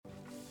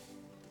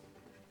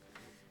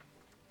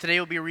Today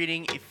we'll be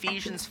reading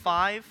Ephesians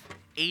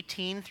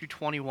 5:18 through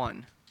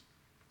 21.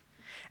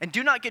 And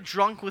do not get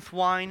drunk with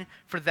wine,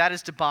 for that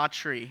is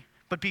debauchery,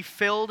 but be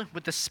filled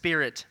with the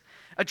Spirit,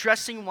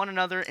 addressing one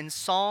another in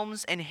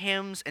psalms and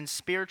hymns and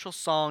spiritual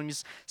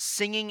songs,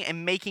 singing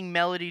and making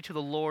melody to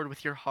the Lord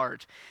with your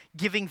heart,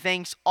 giving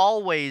thanks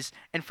always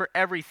and for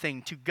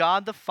everything to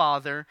God the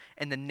Father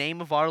in the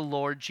name of our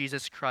Lord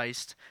Jesus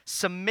Christ,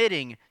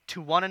 submitting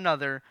to one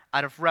another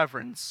out of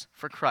reverence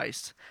for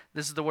Christ.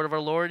 This is the word of our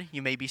Lord.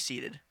 You may be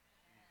seated.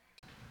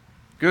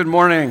 Good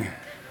morning.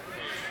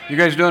 You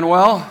guys doing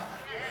well?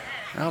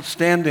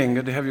 Outstanding.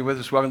 Good to have you with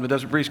us. Welcome to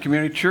Desert Breeze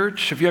Community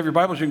Church. If you have your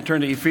Bibles, you can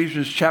turn to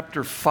Ephesians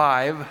chapter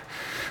 5.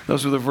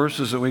 Those are the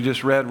verses that we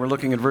just read. We're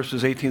looking at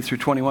verses 18 through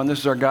 21. This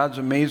is our God's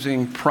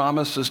Amazing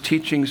Promises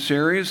teaching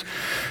series.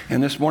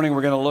 And this morning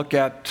we're going to look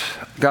at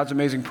God's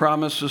amazing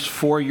promises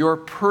for your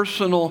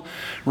personal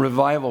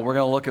revival. We're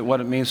going to look at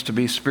what it means to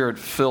be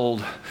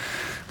Spirit-filled,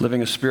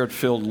 living a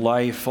Spirit-filled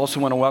life. Also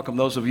want to welcome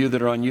those of you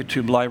that are on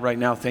YouTube Live right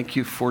now. Thank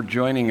you for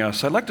joining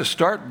us. I'd like to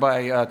start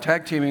by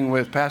tag teaming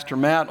with Pastor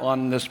Matt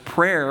on this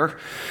prayer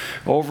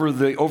over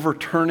the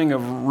overturning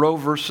of Roe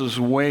versus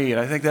Wade.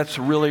 I think that's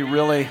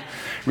really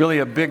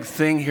a big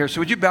thing here. So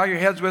would you bow your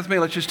heads with me?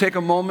 Let's just take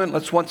a moment.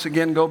 Let's once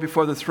again go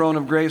before the throne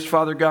of grace.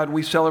 Father God,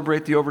 we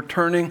celebrate the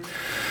overturning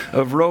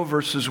of Roe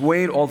versus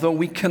Wade, although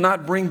we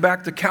cannot bring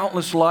back the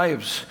countless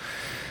lives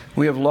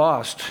we have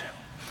lost.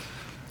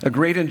 A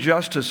great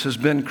injustice has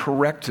been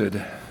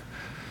corrected.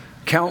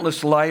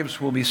 Countless lives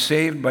will be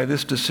saved by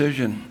this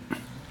decision.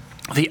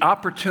 The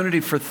opportunity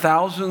for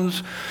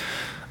thousands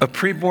of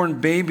preborn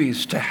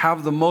babies to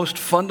have the most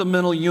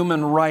fundamental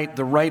human right,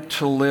 the right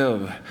to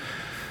live.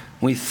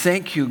 We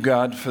thank you,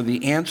 God, for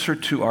the answer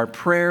to our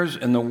prayers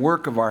and the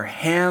work of our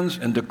hands,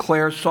 and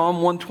declare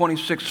Psalm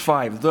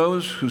 126:5,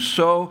 those who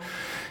sow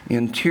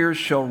in tears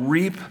shall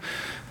reap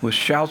with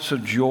shouts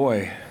of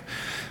joy.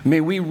 May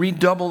we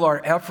redouble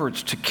our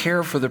efforts to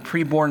care for the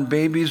preborn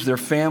babies, their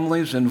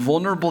families, and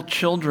vulnerable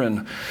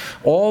children,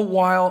 all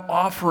while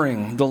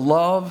offering the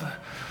love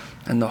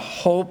and the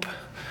hope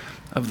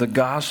of the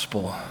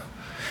gospel.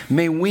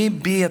 May we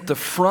be at the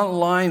front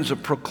lines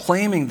of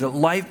proclaiming that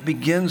life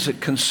begins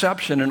at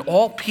conception and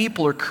all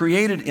people are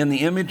created in the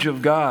image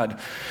of God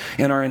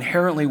and are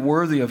inherently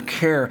worthy of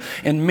care.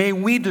 And may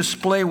we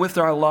display with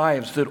our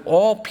lives that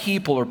all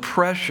people are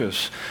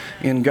precious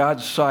in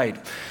God's sight.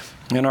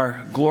 In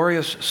our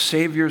glorious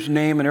Savior's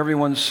name, and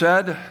everyone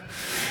said,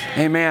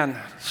 amen.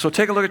 So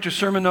take a look at your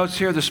sermon notes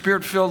here. The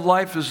Spirit-filled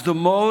life is the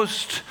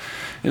most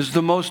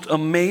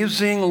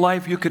amazing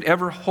life you could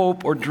ever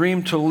hope or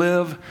dream to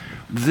live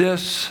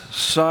this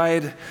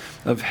side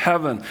of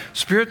heaven.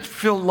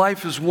 Spirit-filled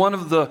life is one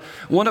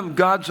of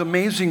God's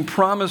amazing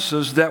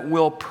promises that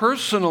will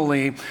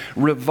personally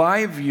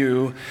revive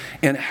you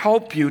and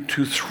help you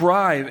to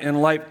thrive in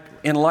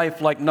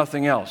life like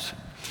nothing else.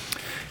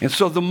 And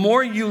so the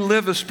more you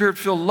live a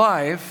Spirit-filled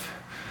life,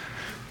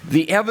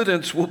 the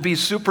evidence will be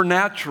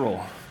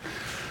supernatural.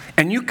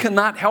 And you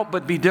cannot help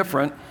but be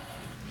different.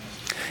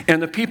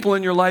 And the people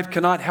in your life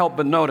cannot help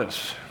but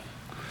notice.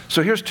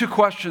 So here's two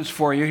questions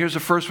for you. Here's the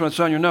first one.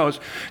 It's on your notes.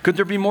 Could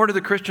there be more to the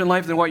Christian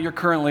life than what you're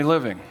currently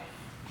living?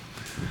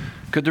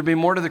 Could there be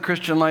more to the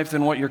Christian life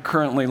than what you're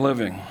currently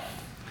living?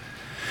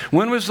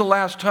 When was the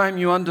last time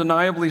you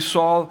undeniably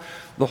saw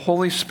the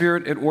Holy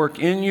Spirit at work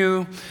in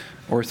you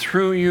or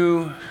through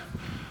you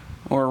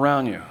or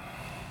around you?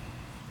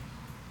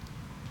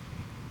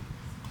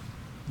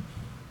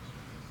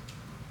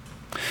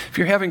 If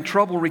you're having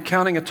trouble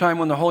recounting a time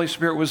when the Holy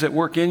Spirit was at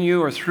work in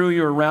you or through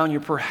you or around you,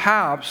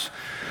 perhaps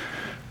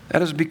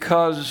that is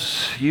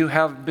because you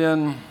have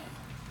been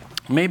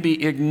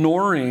maybe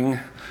ignoring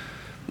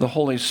the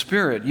Holy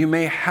Spirit. You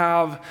may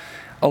have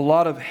a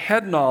lot of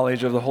head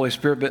knowledge of the Holy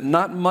Spirit, but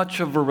not much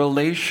of a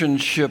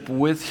relationship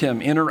with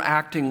Him,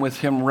 interacting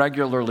with Him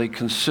regularly,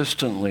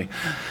 consistently,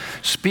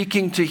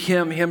 speaking to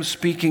Him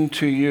speaking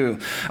to you.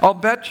 I'll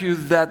bet you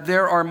that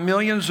there are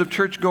millions of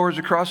churchgoers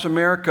across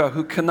America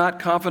who cannot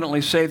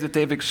confidently say that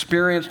they've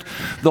experienced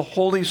the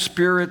Holy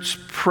Spirit's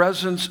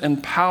presence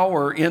and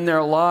power in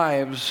their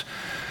lives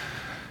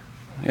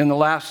in the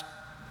last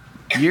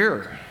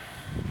year.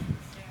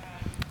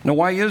 Now,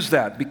 why is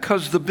that?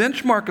 Because the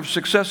benchmark of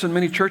success in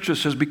many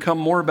churches has become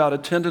more about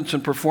attendance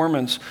and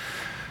performance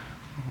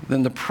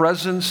than the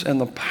presence and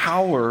the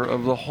power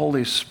of the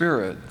Holy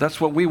Spirit. That's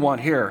what we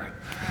want here.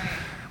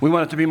 We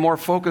want it to be more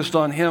focused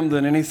on Him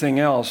than anything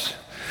else.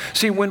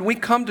 See, when we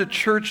come to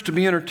church to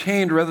be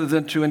entertained rather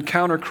than to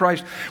encounter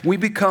Christ, we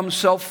become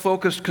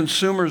self-focused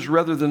consumers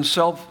rather than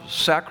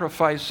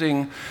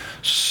self-sacrificing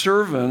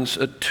servants,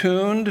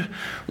 attuned,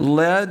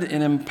 led,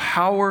 and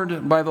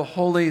empowered by the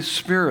Holy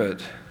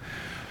Spirit.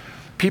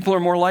 People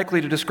are more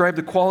likely to describe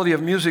the quality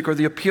of music or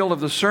the appeal of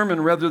the sermon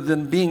rather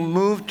than being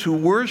moved to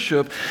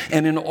worship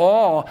and in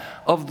awe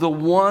of the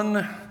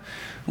one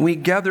we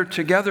gather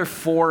together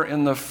for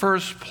in the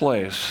first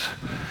place.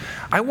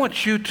 I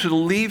want you to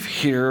leave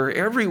here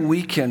every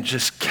weekend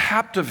just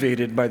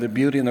captivated by the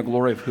beauty and the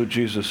glory of who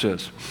Jesus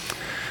is.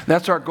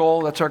 That's our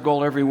goal. That's our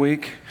goal every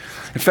week.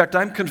 In fact,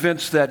 I'm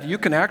convinced that you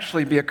can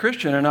actually be a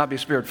Christian and not be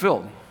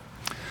Spirit-filled.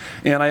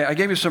 And I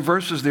gave you some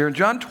verses there. In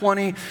John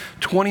 20,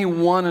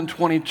 21 and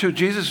 22,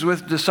 Jesus is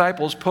with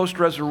disciples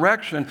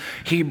post-resurrection.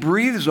 He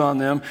breathes on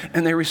them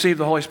and they receive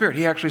the Holy Spirit.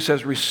 He actually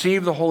says,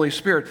 receive the Holy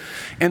Spirit.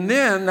 And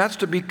then that's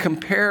to be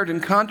compared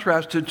and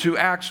contrasted to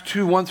Acts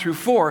 2, 1 through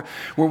 4,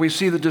 where we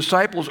see the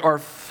disciples are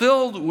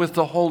filled with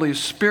the Holy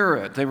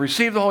Spirit. They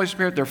receive the Holy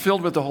Spirit. They're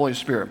filled with the Holy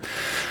Spirit.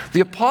 The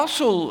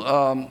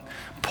Apostle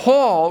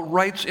Paul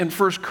writes in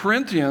 1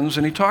 Corinthians,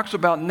 and he talks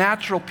about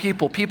natural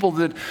people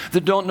that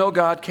don't know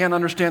God, can't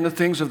understand the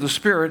things of the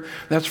Spirit.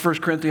 That's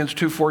 1 Corinthians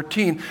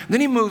 2:14. Then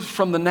he moves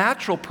from the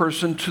natural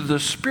person to the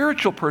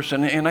spiritual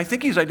person, and I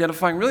think he's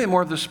identifying really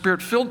more of the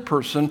Spirit-filled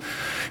person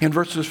in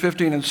verses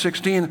 15 and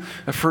 16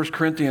 of 1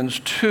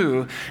 Corinthians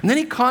 2. And then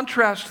he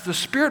contrasts the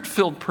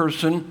Spirit-filled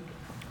person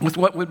with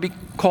what would be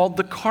called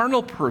the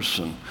carnal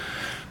person.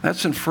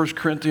 That's in 1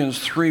 Corinthians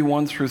 3,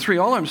 1 through 3.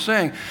 All I'm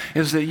saying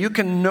is that you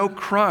can know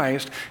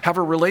Christ, have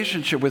a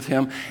relationship with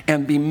Him,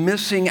 and be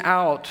missing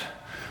out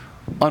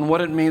on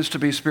what it means to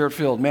be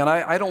Spirit-filled. Man,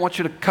 I don't want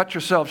you to cut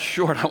yourself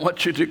short. I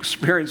want you to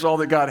experience all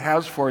that God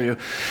has for you.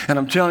 And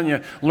I'm telling you,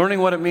 learning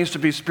what it means to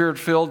be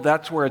Spirit-filled,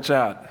 that's where it's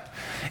at.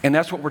 And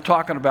that's what we're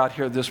talking about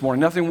here this morning.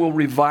 Nothing will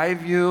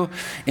revive you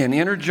and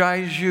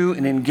energize you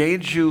and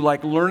engage you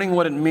like learning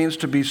what it means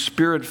to be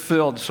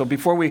Spirit-filled. So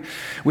before we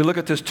look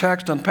at this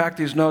text, unpack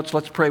these notes,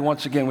 let's pray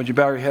once again. Would you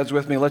bow your heads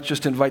with me? Let's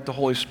just invite the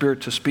Holy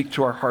Spirit to speak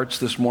to our hearts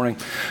this morning.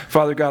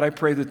 Father God, I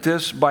pray that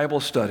this Bible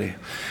study,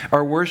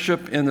 our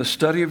worship in the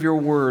study of your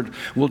word,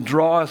 will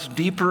draw us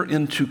deeper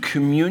into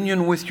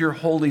communion with your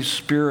Holy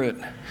Spirit.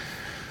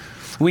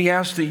 We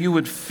ask that you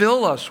would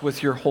fill us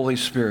with your Holy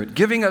Spirit,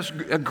 giving us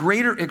a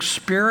greater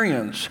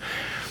experience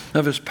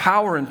of His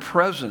power and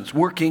presence,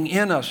 working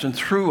in us and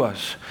through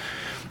us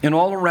and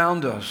all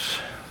around us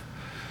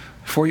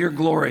for your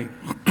glory.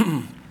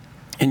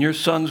 In your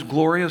Son's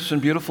glorious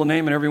and beautiful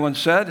name, and everyone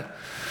said,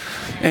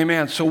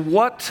 amen. So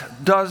what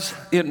does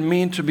it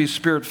mean to be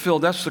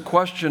Spirit-filled? That's the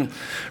question.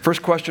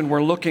 First question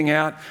we're looking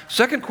at.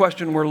 Second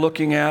question we're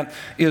looking at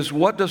is,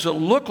 what does it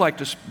look like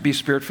to be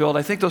Spirit-filled?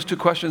 I think those two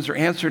questions are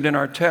answered in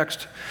our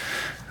text.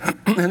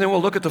 And then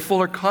we'll look at the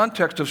fuller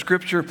context of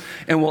Scripture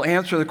and we'll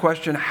answer the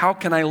question, how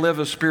can I live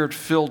a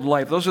Spirit-filled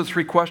life? Those are the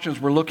three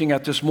questions we're looking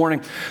at this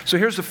morning. So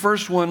here's the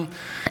first one.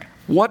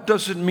 What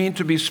does it mean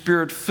to be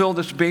Spirit-filled?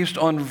 It's based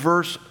on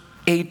verse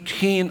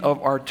 18 of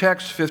our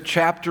text, 5th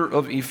chapter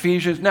of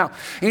Ephesians. Now,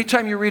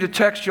 anytime you read a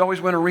text, you always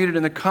want to read it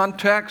in the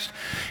context.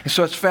 And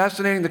so it's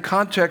fascinating, the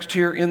context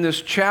here in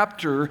this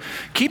chapter.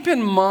 Keep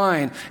in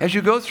mind, as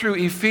you go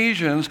through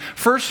Ephesians,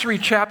 first 3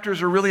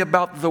 chapters are really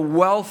about the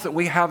wealth that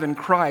we have in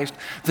Christ.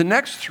 The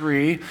next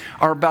 3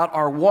 are about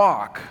our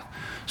walk.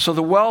 So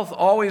the wealth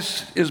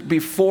always is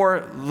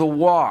before the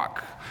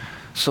walk.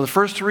 So the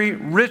first 3,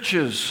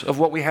 riches of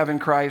what we have in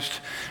Christ.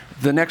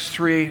 The next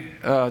 3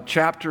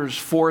 chapters,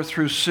 4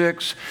 through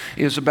 6,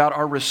 is about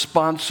our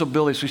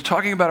responsibilities. So he's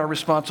talking about our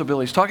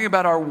responsibilities, he's talking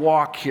about our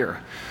walk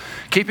here,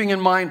 keeping in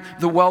mind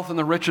the wealth and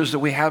the riches that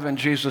we have in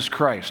Jesus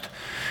Christ.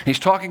 He's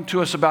talking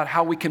to us about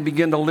how we can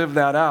begin to live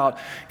that out.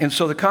 And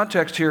so the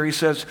context here, he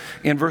says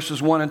in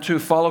verses 1 and 2,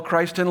 follow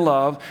Christ in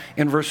love.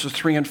 In verses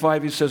 3 and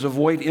 5, he says,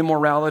 avoid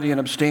immorality and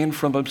abstain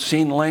from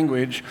obscene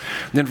language.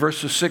 Then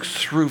verses 6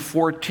 through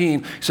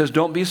 14, he says,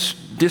 don't be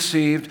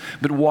deceived,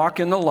 but walk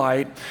in the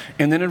light.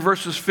 And then in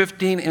verses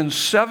 15 and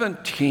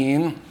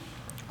 17,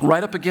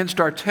 right up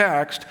against our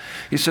text,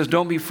 he says,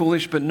 don't be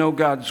foolish, but know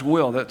God's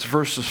will. That's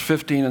verses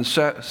 15 and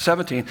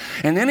 17.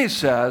 And then he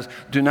says,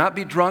 do not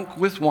be drunk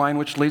with wine,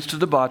 which leads to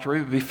debauchery,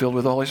 but be filled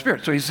with the Holy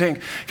Spirit. So he's saying,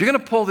 if you're going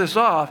to pull this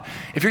off,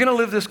 if you're going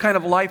to live this kind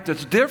of life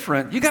that's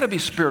different, you've got to be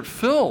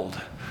Spirit-filled.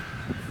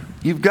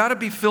 You've got to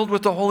be filled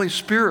with the Holy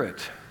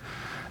Spirit.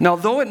 Now,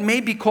 though it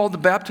may be called the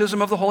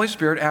baptism of the Holy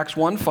Spirit, Acts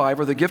 1:5,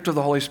 or the gift of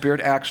the Holy Spirit,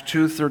 Acts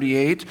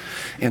 2:38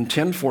 and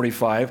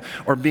 10:45,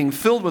 or being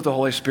filled with the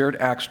Holy Spirit,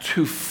 Acts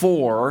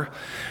 2:4,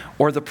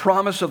 or the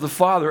promise of the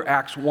Father,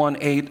 Acts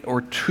 1:8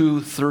 or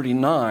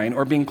 2:39,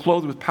 or being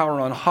clothed with power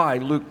on high,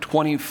 Luke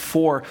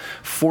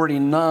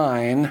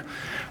 24:49,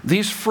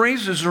 these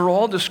phrases are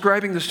all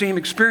describing the same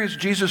experience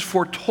Jesus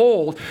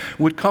foretold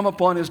would come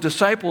upon his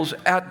disciples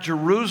at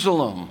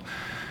Jerusalem.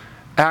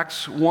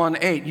 Acts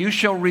 1:8, you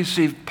shall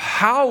receive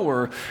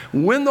power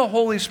when the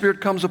Holy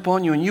Spirit comes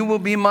upon you, and you will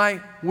be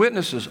my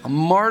witnesses,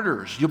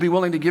 martyrs. You'll be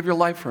willing to give your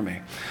life for me.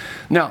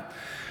 Now,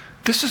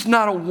 this is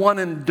not a one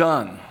and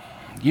done.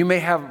 You may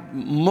have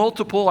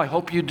multiple, I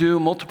hope you do,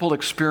 multiple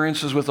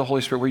experiences with the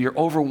Holy Spirit where you're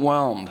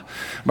overwhelmed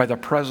by the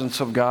presence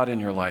of God in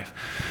your life.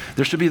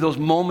 There should be those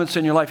moments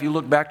in your life you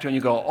look back to and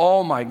you go,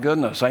 oh my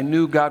goodness, I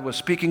knew God was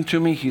speaking to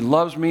me. He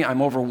loves me.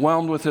 I'm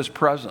overwhelmed with His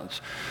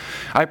presence.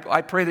 I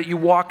pray that you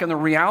walk in the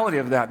reality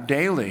of that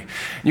daily.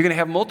 You're going to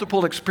have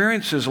multiple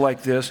experiences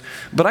like this,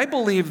 but I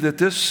believe that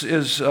this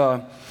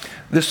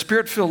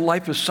Spirit-filled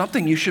life is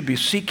something you should be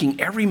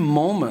seeking every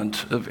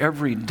moment of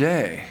every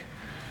day.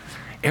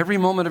 every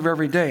moment of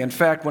every day. In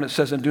fact, when it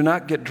says, and do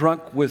not get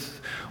drunk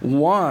with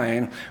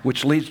wine,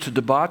 which leads to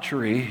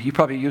debauchery, you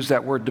probably use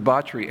that word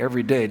debauchery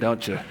every day,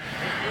 don't you?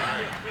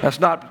 That's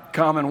not a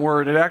common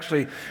word. It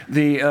actually,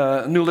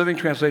 the New Living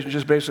Translation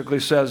just basically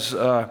says,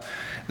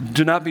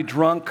 do not be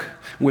drunk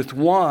with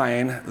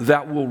wine,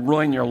 that will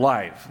ruin your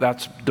life.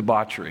 That's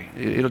debauchery.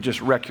 It'll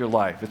just wreck your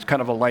life. It's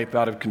kind of a life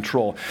out of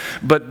control.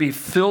 But be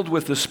filled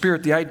with the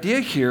Spirit. The idea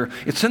here,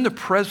 it's in the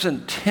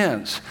present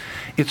tense.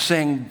 It's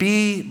saying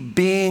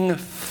being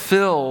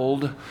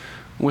filled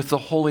with the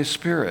Holy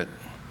Spirit.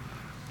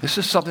 This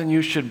is something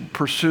you should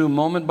pursue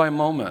moment by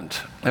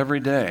moment, every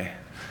day.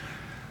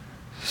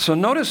 So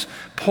notice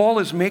Paul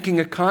is making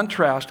a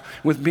contrast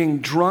with being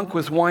drunk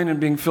with wine and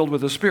being filled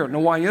with the Spirit. Now,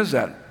 why is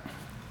that?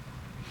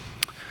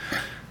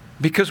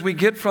 Because we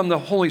get from the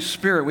Holy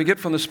Spirit, we get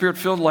from the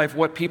Spirit-filled life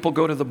what people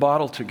go to the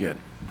bottle to get.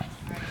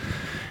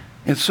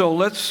 And so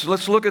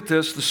let's look at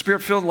this. The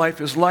Spirit-filled life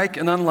is like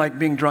and unlike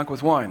being drunk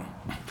with wine.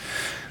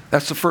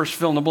 That's the first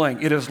fill in the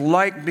blank. It is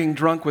like being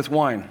drunk with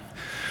wine.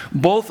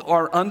 Both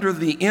are under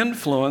the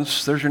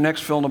influence, there's your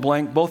next fill in the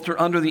blank, both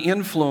are under the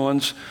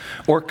influence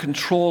or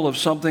control of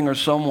something or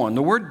someone.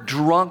 The word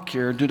drunk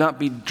here, do not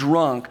be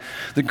drunk.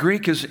 The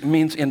Greek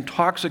means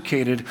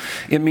intoxicated.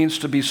 It means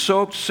to be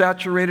soaked,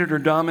 saturated, or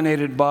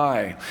dominated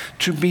by.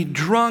 To be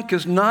drunk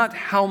is not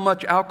how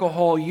much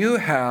alcohol you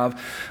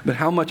have, but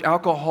how much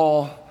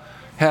alcohol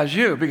has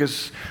you,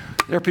 because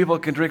there are people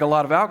who can drink a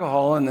lot of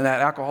alcohol and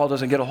that alcohol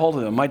doesn't get a hold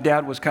of them. My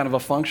dad was kind of a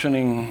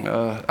functioning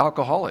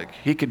alcoholic.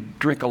 He could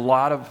drink a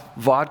lot of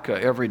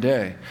vodka every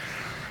day.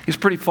 He's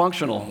pretty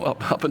functional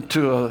up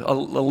into a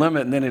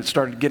limit, and then it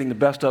started getting the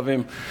best of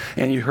him.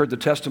 And you heard the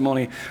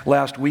testimony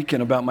last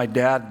weekend about my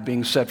dad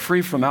being set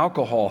free from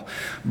alcohol.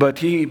 But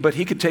he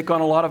could take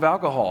on a lot of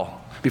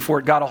alcohol before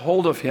it got a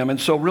hold of him. And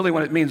so really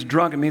when it means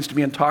drunk, it means to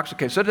be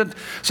intoxicated. So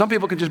some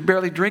people can just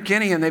barely drink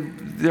any and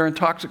they're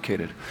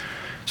intoxicated.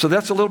 So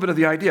that's a little bit of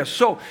the idea.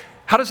 So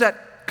how does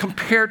that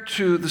compare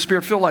to the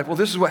Spirit-filled life? Well,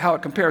 this is how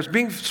it compares.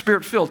 Being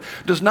Spirit-filled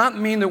does not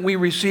mean that we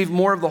receive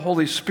more of the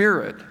Holy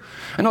Spirit.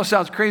 I know it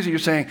sounds crazy. You're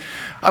saying,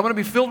 I want to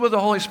be filled with the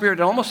Holy Spirit.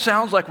 It almost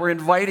sounds like we're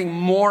inviting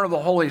more of the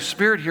Holy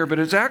Spirit here, but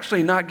it's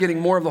actually not getting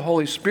more of the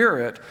Holy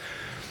Spirit,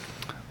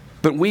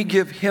 but we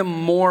give Him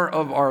more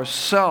of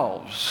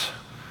ourselves.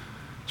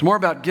 It's more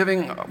about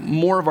giving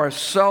more of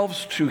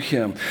ourselves to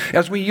Him.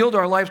 As we yield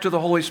our lives to the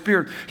Holy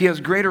Spirit, He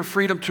has greater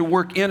freedom to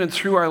work in and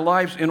through our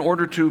lives in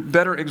order to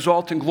better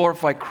exalt and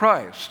glorify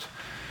Christ.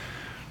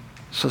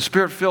 So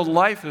Spirit-filled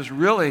life is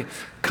really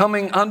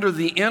coming under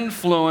the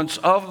influence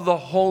of the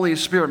Holy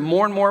Spirit.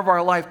 More and more of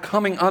our life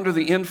coming under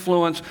the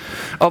influence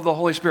of the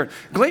Holy Spirit.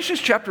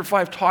 Galatians chapter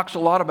 5 talks a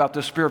lot about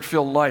the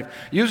Spirit-filled life.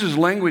 Uses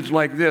language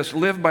like this: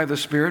 live by the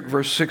Spirit,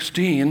 verse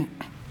 16.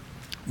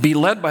 Be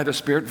led by the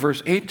Spirit,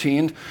 verse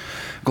 18.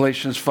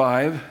 Galatians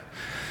 5,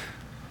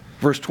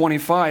 verse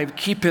 25,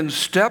 keep in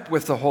step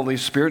with the Holy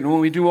Spirit. And when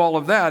we do all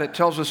of that, it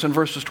tells us in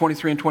verses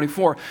 23 and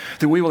 24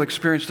 that we will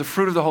experience the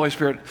fruit of the Holy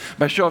Spirit.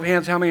 By show of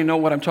hands, how many know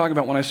what I'm talking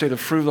about when I say the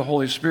fruit of the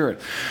Holy Spirit?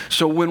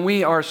 So when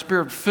we are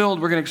Spirit-filled,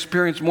 we're going to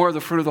experience more of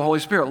the fruit of the Holy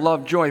Spirit: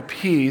 love, joy,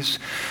 peace,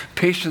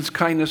 patience,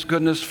 kindness,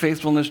 goodness,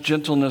 faithfulness,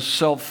 gentleness,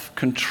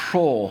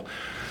 self-control.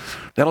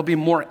 That'll be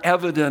more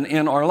evident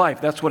in our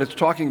life. That's what it's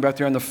talking about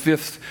there in the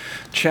 5th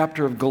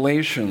chapter of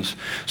Galatians.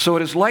 So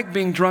it is like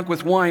being drunk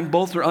with wine.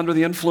 Both are under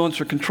the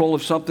influence or control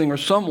of something or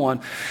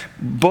someone.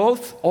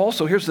 Both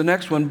also, here's the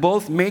next one,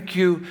 both make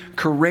you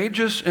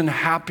courageous and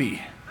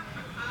happy.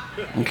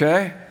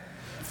 Okay?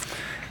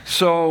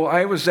 So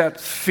I was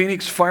at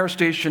Phoenix Fire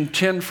Station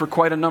 10 for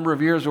quite a number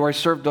of years, where I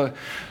served a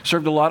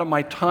lot of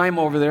my time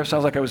over there.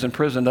 Sounds like I was in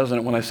prison, doesn't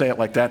it, when I say it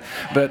like that?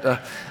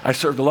 But I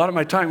served a lot of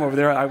my time over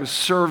there. I was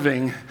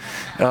serving.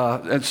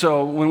 And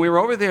so when we were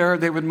over there,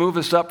 they would move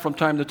us up from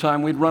time to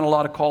time. We'd run a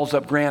lot of calls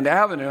up Grand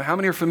Avenue. How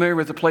many are familiar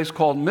with a place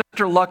called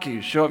Mr.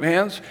 Lucky's? Show of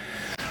hands.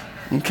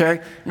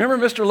 Okay. Remember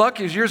Mr.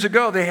 Lucky's? Years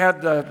ago, they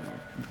had the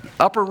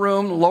upper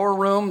room, lower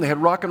room. They had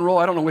rock and roll.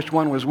 I don't know which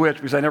one was which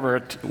because I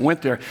never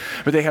went there.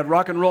 But they had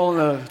rock and roll in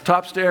the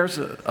top stairs,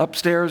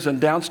 upstairs,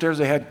 and downstairs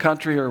they had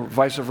country or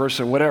vice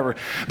versa, whatever.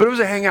 But it was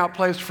a hangout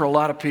place for a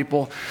lot of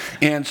people.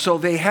 And so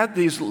they had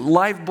these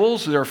live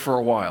bulls there for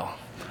a while.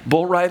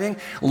 Bull riding,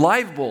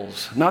 live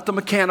bulls, not the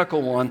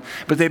mechanical one,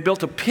 but they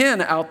built a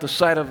pen out the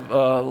side of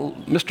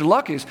Mr.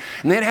 Lucky's,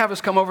 and they'd have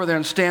us come over there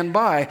and stand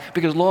by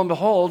because lo and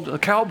behold, a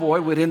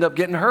cowboy would end up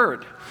getting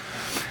hurt.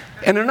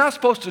 And they're not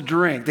supposed to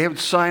drink. They would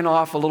sign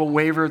off a little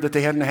waiver that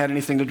they hadn't had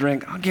anything to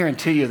drink. I'll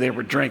guarantee you they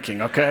were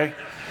drinking, okay?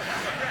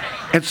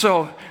 And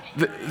so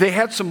they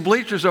had some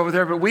bleachers over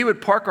there, but we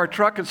would park our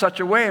truck in such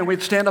a way and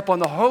we'd stand up on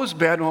the hose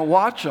bed and we'd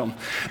watch them.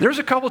 There's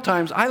a couple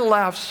times I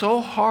laughed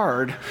so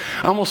hard,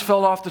 I almost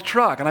fell off the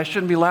truck. And I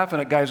shouldn't be laughing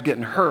at guys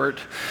getting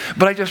hurt.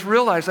 But I just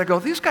realized, I go,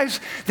 these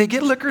guys, they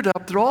get liquored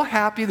up. They're all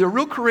happy. They're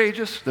real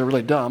courageous. They're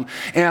really dumb.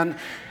 And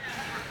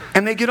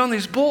they get on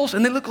these bulls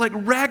and they look like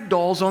rag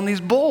dolls on these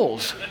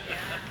bulls.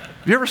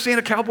 Have you ever seen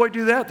a cowboy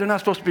do that? They're not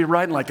supposed to be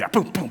riding like that.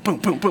 Boom, boom, boom,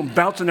 boom, boom,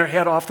 bouncing their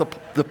head off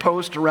the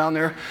post around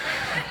there.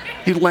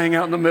 He's laying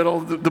out in the middle.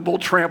 The bull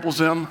tramples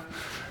him.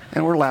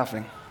 And we're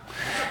laughing.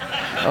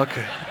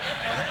 Okay.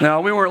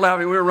 No, we weren't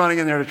laughing. We were running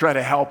in there to try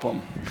to help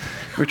them.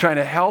 We were trying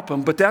to help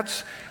them. But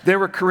they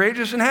were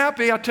courageous and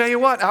happy. I'll tell you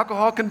what,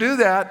 alcohol can do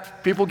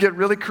that. People get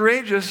really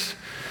courageous.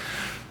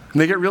 And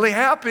they get really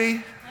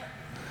happy.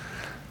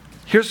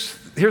 Here's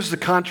the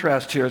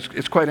contrast here.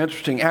 It's quite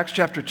interesting. Acts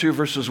chapter 2,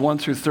 verses 1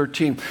 through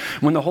 13.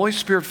 When the Holy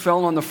Spirit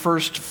fell on the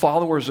first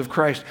followers of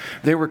Christ,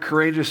 they were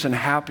courageous and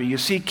happy. You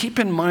see, keep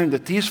in mind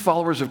that these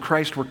followers of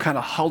Christ were kind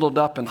of huddled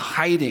up and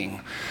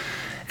hiding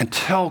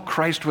until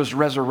Christ was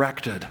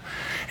resurrected.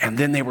 And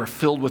then they were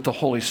filled with the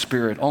Holy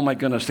Spirit. Oh my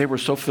goodness, they were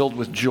so filled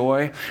with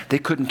joy, they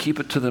couldn't keep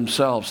it to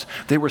themselves.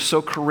 They were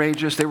so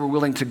courageous, they were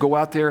willing to go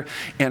out there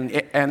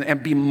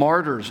and be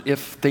martyrs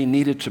if they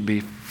needed to be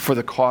for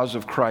the cause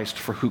of Christ,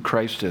 for who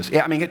Christ is.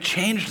 Yeah, I mean, it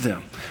changed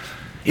them.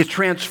 It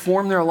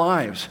transformed their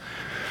lives.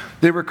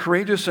 They were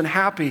courageous and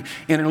happy.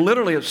 And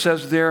literally it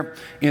says there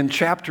in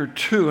chapter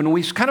 2, and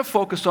we kind of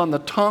focus on the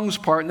tongues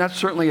part, and that's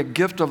certainly a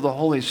gift of the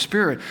Holy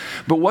Spirit.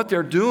 But what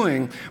they're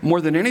doing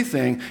more than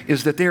anything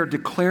is that they are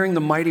declaring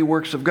the mighty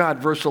works of God.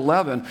 Verse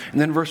 11,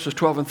 and then verses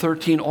 12 and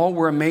 13, all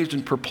were amazed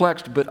and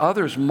perplexed, but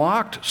others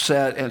mocked,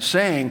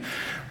 saying,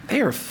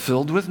 they are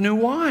filled with new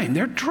wine.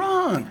 They're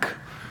drunk.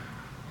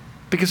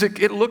 Because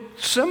it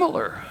looked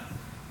similar.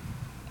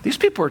 These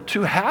people are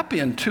too happy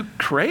and too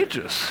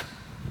courageous.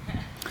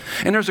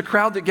 And there's a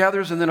crowd that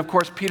gathers, and then, of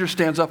course, Peter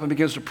stands up and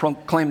begins to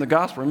proclaim the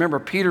gospel. Remember,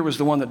 Peter was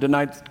the one that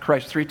denied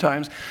Christ 3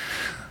 times.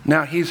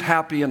 Now he's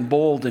happy and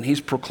bold, and he's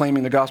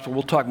proclaiming the gospel.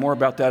 We'll talk more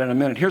about that in a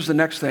minute. Here's the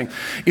next thing.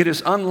 It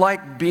is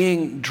unlike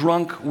being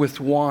drunk with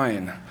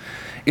wine.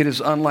 It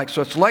is unlike.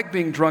 So it's like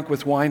being drunk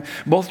with wine.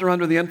 Both are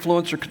under the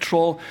influence or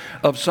control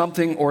of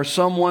something or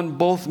someone.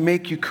 Both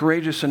make you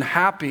courageous and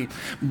happy.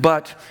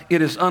 But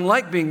it is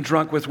unlike being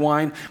drunk with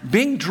wine.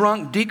 Being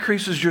drunk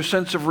decreases your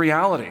sense of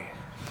reality.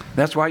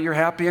 That's why you're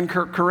happy and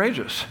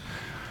courageous.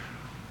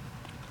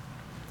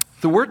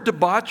 The word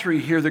debauchery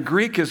here, the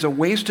Greek, is a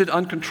wasted,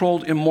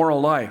 uncontrolled,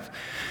 immoral life.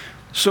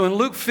 So in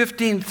Luke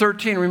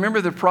 15:13, remember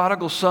the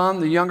prodigal son,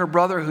 the younger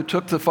brother who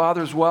took the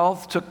father's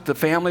wealth, took the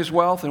family's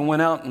wealth, and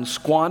went out and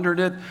squandered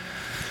it,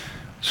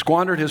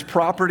 squandered his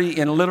property,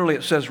 and literally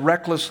it says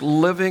reckless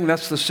living.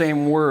 That's the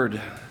same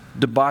word,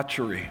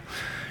 debauchery,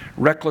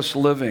 reckless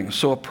living.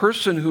 So a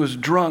person who is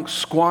drunk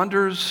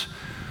squanders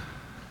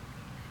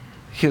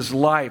his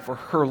life or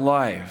her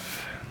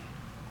life.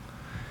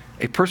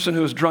 A person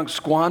who is drunk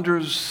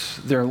squanders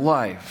their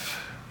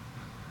life.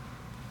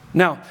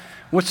 Now,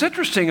 what's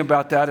interesting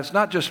about that is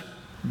not just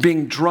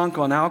being drunk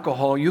on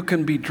alcohol. You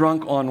can be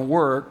drunk on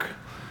work,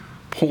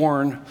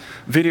 porn,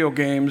 video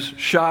games,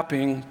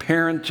 shopping,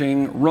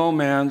 parenting,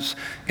 romance,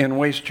 and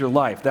waste your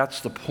life.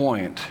 That's the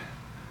point.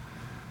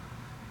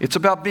 It's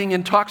about being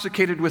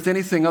intoxicated with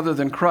anything other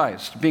than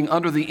Christ, being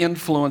under the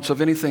influence of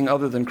anything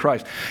other than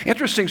Christ.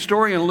 Interesting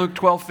story in Luke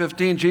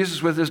 12:15,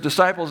 Jesus with his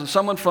disciples, and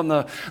someone from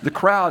the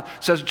crowd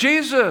says,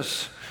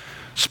 Jesus,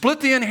 split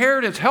the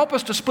inheritance. Help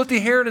us to split the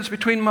inheritance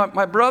between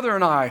my brother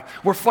and I.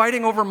 We're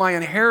fighting over my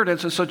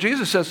inheritance. And so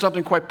Jesus says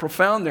something quite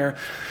profound there.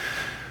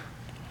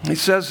 He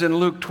says in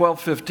Luke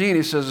 12:15,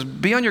 he says,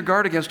 be on your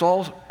guard against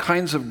all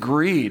kinds of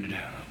greed,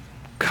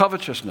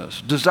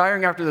 covetousness,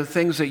 desiring after the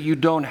things that you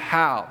don't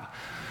have,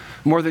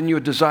 more than you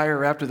would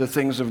desire after the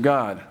things of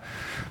God.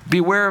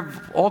 Beware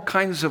of all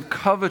kinds of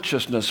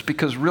covetousness,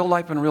 because real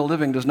life and real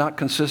living does not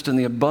consist in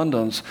the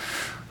abundance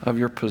of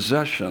your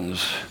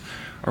possessions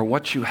or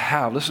what you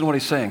have. Listen to what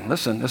he's saying.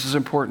 Listen, this is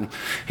important.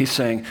 He's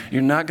saying,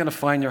 you're not going to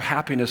find your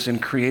happiness in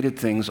created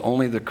things,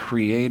 only the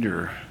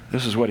Creator.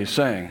 This is what he's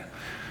saying.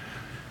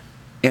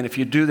 And if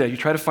you do that, you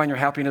try to find your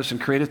happiness in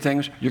created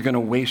things, you're going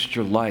to waste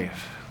your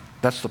life.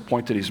 That's the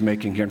point that he's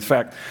making here. In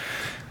fact,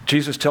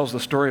 Jesus tells the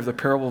story of the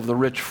parable of the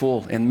rich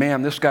fool. And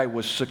man, this guy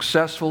was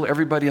successful.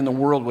 Everybody in the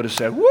world would have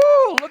said, woo,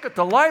 look at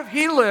the life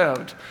he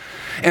lived.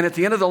 And at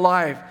the end of the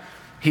life,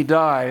 he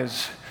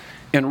dies.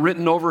 And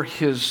written over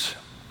his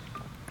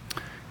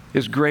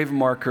grave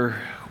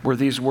marker were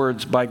these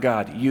words by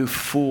God, you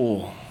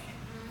fool.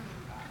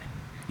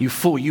 You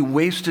fool, you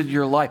wasted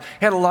your life.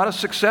 He had a lot of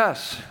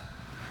success.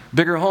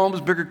 Bigger homes,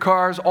 bigger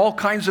cars, all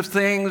kinds of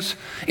things,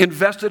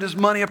 invested his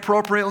money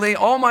appropriately.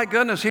 Oh my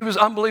goodness, he was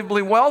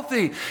unbelievably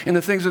wealthy in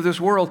the things of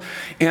this world.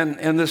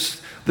 And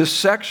this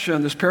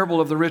section, this parable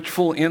of the rich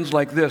fool ends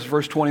like this,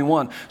 verse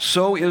 21.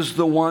 So is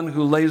the one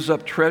who lays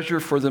up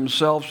treasure for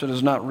themselves and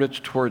is not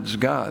rich towards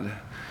God.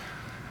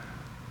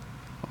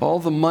 All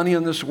the money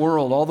in this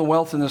world, all the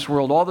wealth in this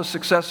world, all the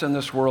success in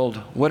this world,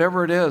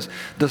 whatever it is,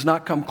 does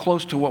not come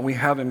close to what we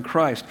have in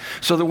Christ.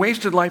 So the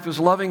wasted life is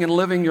loving and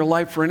living your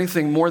life for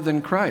anything more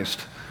than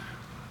Christ.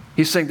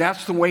 He's saying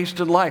that's the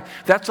wasted life.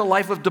 That's a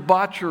life of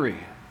debauchery.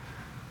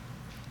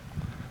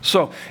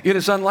 So it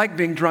is unlike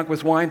being drunk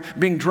with wine.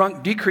 Being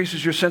drunk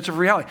decreases your sense of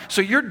reality.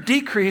 So you're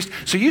decreased.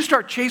 So you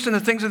start chasing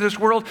the things of this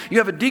world. You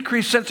have a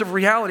decreased sense of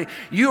reality.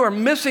 You are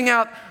missing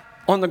out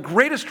on the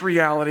greatest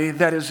reality,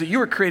 that is that you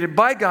were created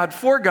by God,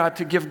 for God,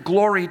 to give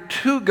glory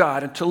to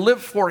God and to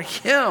live for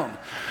Him.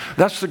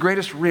 That's the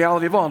greatest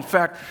reality of all. In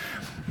fact,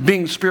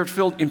 Being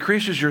Spirit-filled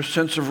increases your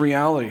sense of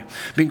reality.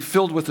 Being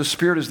filled with the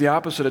Spirit is the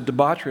opposite of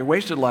debauchery. A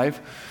wasted life,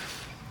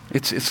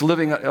 it's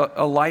living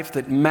a life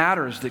that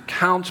matters, that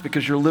counts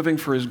because you're living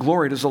for His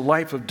glory. It is a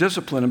life of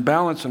discipline and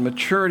balance and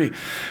maturity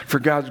for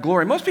God's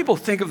glory. Most people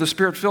think of the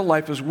Spirit-filled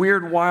life as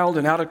weird, wild,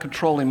 and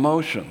out-of-control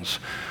emotions.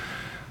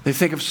 They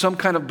think of some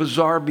kind of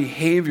bizarre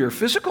behavior.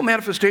 Physical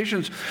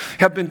manifestations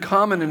have been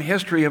common in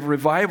history of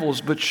revivals,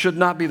 but should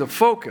not be the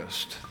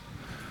focus.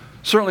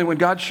 Certainly when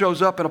God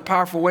shows up in a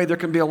powerful way, there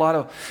can be a lot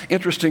of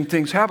interesting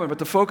things happen, but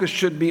the focus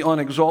should be on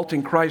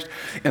exalting Christ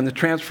and the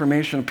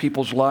transformation of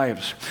people's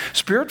lives.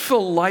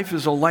 Spirit-filled life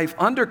is a life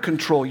under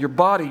control, your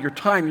body, your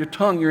time, your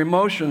tongue, your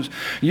emotions,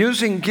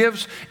 using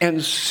gifts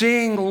and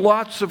seeing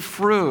lots of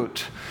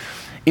fruit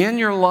in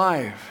your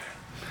life.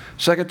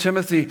 2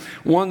 Timothy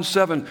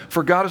 1:7,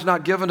 for God has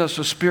not given us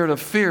a spirit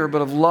of fear,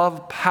 but of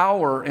love,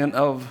 power, and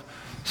of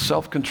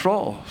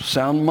self-control,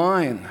 sound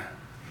mind.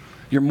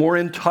 You're more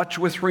in touch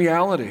with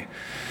reality.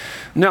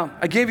 Now,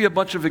 I gave you a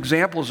bunch of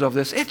examples of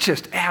this. It's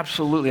just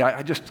absolutely,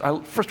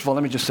 first of all,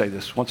 let me just say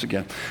this once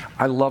again.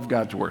 I love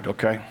God's Word,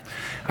 okay?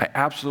 I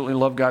absolutely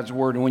love God's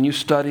Word. And when you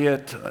study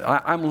it,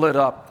 I'm lit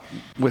up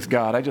with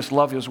God. I just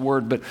love His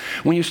Word. But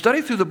when you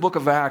study through the book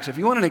of Acts, if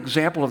you want an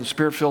example of the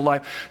Spirit-filled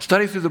life,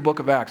 study through the book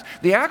of Acts.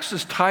 The Acts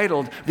is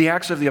titled the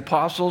Acts of the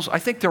Apostles. I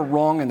think they're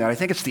wrong in that. I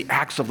think it's the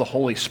Acts of the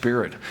Holy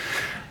Spirit.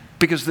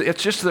 Because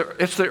it's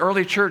the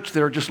early church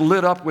that are just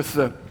lit up with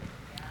the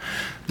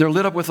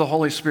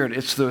Holy Spirit.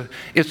 It's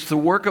the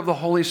work of the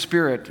Holy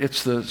Spirit.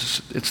 It's the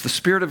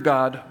Spirit of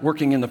God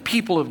working in the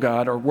people of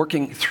God, or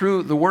working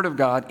through the Word of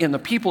God in the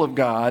people of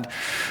God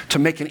to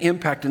make an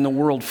impact in the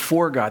world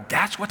for God.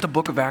 That's what the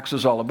book of Acts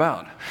is all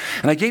about.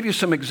 And I gave you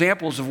some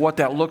examples of what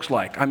that looks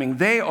like. I mean,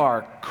 they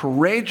are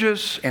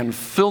courageous and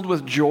filled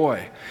with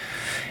joy.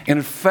 And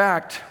in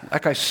fact,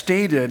 like I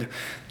stated,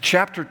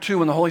 chapter 2,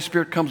 when the Holy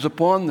Spirit comes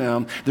upon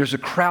them, there's a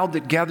crowd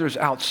that gathers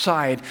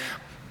outside.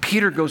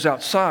 Peter goes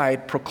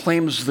outside,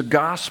 proclaims the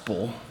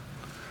gospel,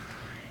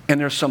 and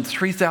there's some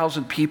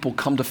 3,000 people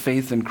come to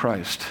faith in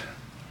Christ.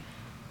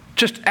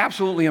 Just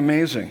absolutely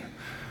amazing.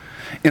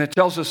 And it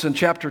tells us in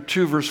chapter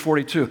 2, verse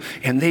 42,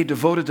 and they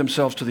devoted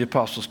themselves to the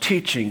apostles'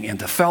 teaching and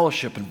to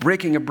fellowship and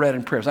breaking of bread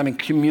and prayers. I mean,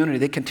 community.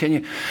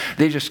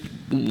 They just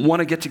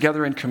want to get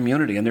together in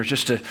community. And there's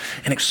just an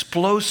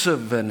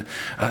explosive and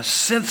a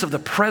sense of the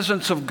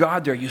presence of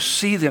God there. You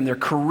see them. They're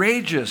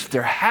courageous.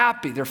 They're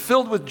happy. They're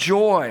filled with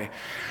joy.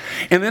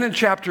 And then in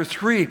chapter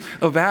 3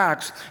 of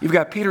Acts, you've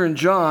got Peter and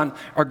John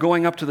are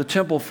going up to the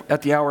temple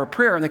at the hour of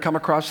prayer, and they come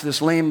across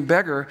this lame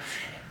beggar,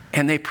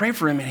 and they pray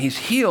for him, and he's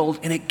healed,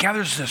 and it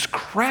gathers this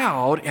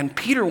crowd, and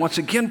Peter once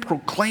again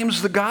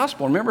proclaims the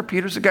gospel. Remember,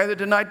 Peter's the guy that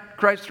denied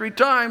Christ 3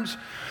 times.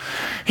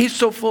 He's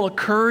so full of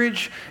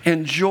courage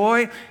and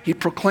joy. He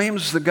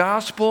proclaims the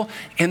gospel,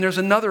 and there's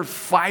another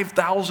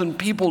 5,000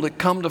 people that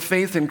come to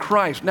faith in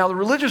Christ. Now, the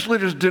religious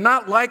leaders do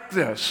not like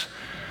this.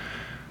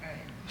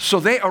 So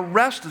they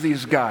arrest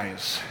these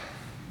guys.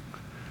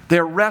 They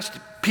arrest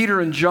Peter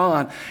and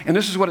John. And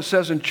this is what it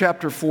says in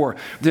chapter 4.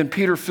 Then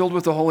Peter, filled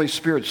with the Holy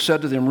Spirit,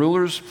 said to them,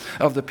 rulers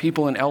of the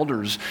people and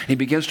elders, he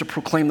begins to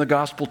proclaim the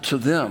gospel to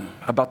them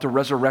about the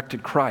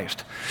resurrected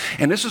Christ.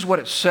 And this is what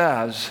it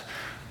says.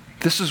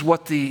 This is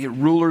what the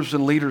rulers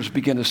and leaders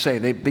begin to say.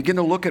 They begin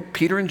to look at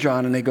Peter and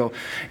John, and they go,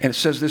 and it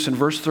says this in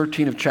verse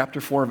 13 of chapter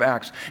 4 of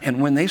Acts,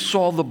 and when they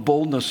saw the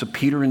boldness of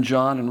Peter and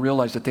John and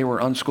realized that they were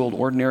unschooled,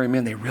 ordinary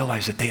men, they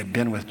realized that they had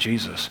been with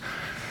Jesus.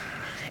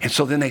 And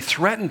so then they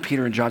threatened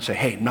Peter and John, say,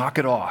 hey, knock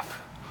it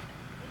off.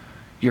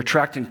 You're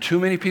attracting too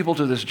many people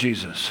to this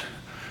Jesus.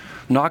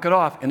 Knock it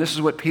off. And this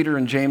is what Peter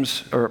and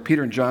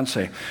John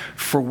say,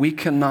 for we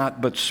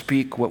cannot but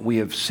speak what we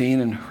have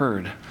seen and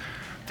heard.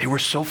 They were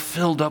so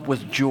filled up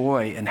with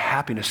joy and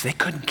happiness, they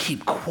couldn't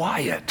keep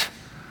quiet.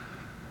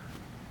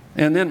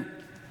 And then,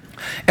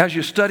 as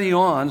you study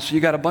on, so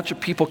you got a bunch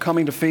of people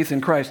coming to faith in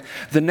Christ.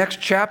 The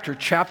next chapter,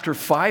 chapter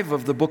 5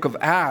 of the book of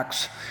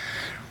Acts,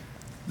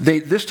 they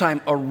this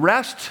time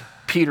arrest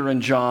Peter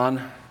and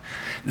John.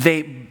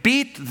 They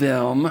beat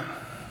them,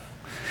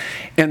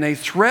 and they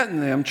threaten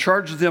them,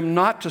 charge them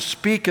not to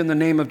speak in the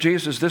name of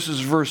Jesus. This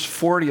is verse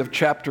 40 of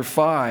chapter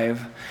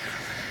 5.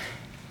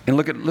 And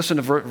listen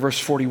to verse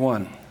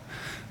 41.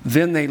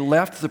 Then they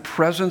left the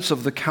presence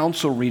of the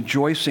council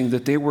rejoicing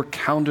that they were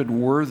counted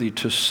worthy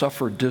to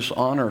suffer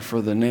dishonor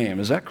for the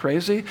name. Is that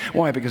crazy?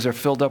 Why? Because they're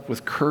filled up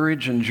with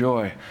courage and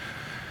joy.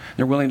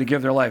 They're willing to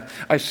give their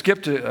life. I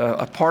skipped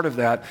a part of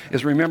that.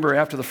 Is remember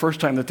after the first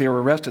time that they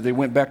were arrested, they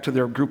went back to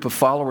their group of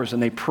followers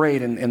and they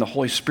prayed, and the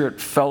Holy Spirit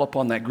fell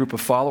upon that group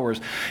of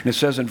followers. And it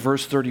says in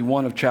verse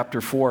 31 of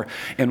chapter 4,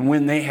 and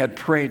when they had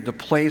prayed, the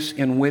place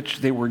in which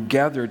they were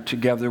gathered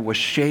together was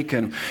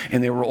shaken,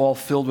 and they were all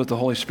filled with the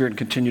Holy Spirit and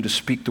continued to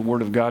speak the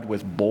word of God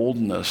with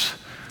boldness.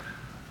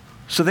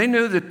 So they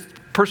knew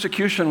that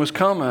persecution was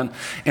coming,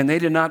 and they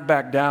did not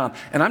back down.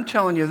 And I'm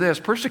telling you this,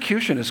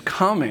 persecution is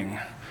coming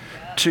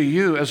to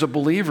you as a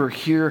believer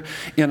here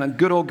in a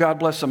good old God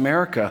bless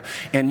America,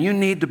 and you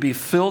need to be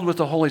filled with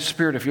the Holy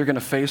Spirit if you're going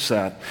to face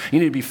that. You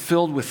need to be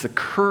filled with the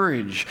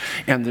courage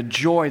and the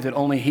joy that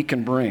only He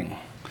can bring.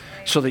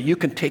 so that you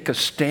can take a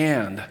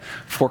stand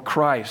for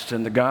Christ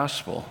and the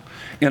gospel.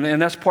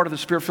 And that's part of the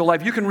Spirit-filled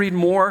life. You can read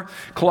more.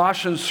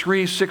 Colossians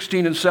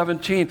 3:16 and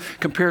 17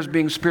 compares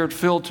being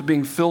Spirit-filled to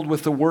being filled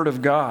with the Word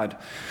of God.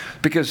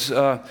 Because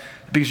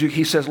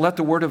he says, let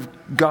the Word of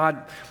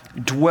God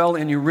dwell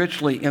in you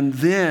richly. And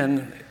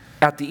then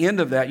at the end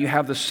of that, you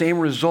have the same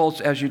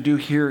results as you do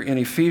here in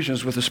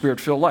Ephesians with the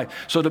Spirit-filled life.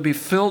 So to be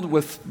filled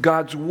with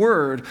God's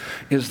Word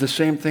is the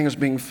same thing as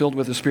being filled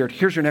with the Spirit.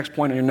 Here's your next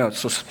point on your notes.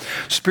 So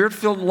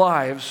Spirit-filled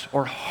lives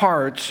or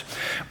hearts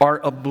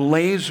are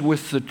ablaze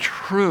with the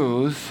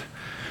truth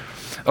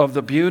of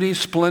the beauty,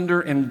 splendor,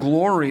 and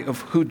glory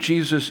of who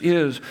Jesus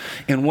is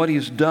and what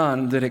He's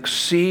done that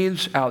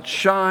exceeds,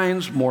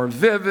 outshines, more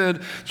vivid,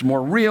 it's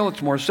more real,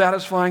 it's more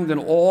satisfying than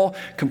all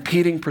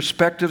competing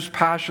perspectives,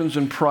 passions,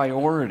 and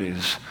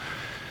priorities.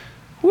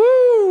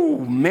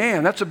 Woo!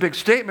 Man, that's a big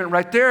statement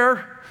right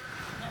there.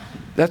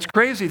 That's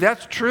crazy.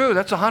 That's true.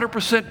 That's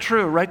 100%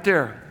 true right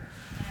there.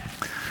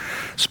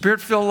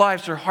 Spirit-filled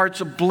lives are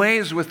hearts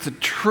ablaze with the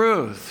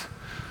truth.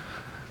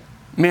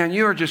 Man,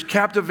 you are just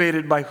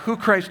captivated by who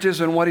Christ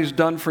is and what He's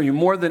done for you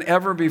more than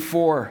ever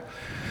before.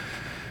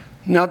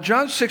 Now,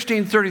 John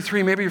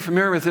 16:33, maybe you're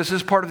familiar with this.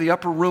 This is part of the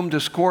upper room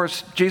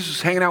discourse. Jesus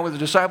is hanging out with the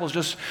disciples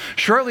just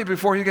shortly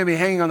before He's going to be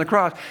hanging on the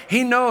cross.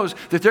 He knows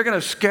that they're going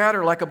to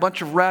scatter like a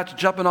bunch of rats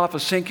jumping off a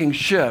sinking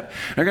ship.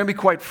 They're going to be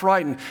quite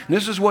frightened. And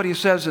this is what He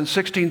says in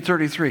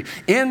 16:33.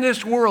 In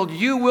this world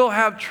you will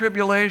have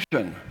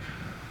tribulation.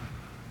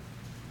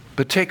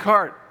 But take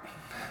heart.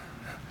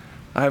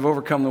 I have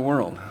overcome the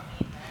world.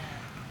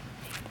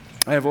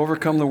 I have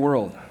overcome the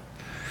world.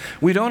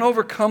 We don't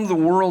overcome the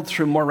world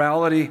through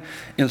morality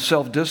and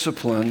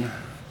self-discipline,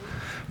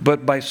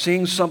 but by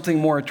seeing something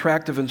more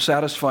attractive and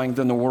satisfying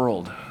than the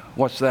world.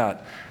 What's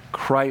that?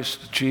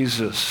 Christ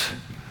Jesus.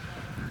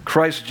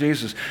 Christ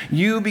Jesus.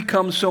 You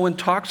become so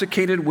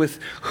intoxicated with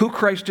who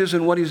Christ is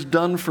and what He's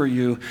done for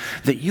you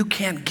that you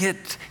can't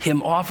get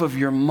Him off of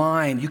your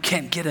mind. You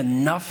can't get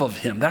enough of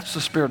Him. That's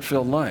the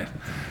Spirit-filled life.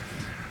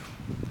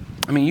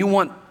 I mean, you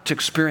want to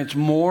experience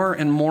more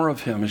and more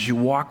of Him as you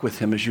walk with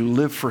Him, as you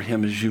live for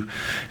Him, as you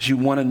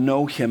want to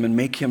know Him and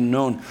make Him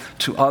known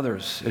to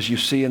others, as you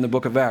see in the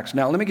book of Acts.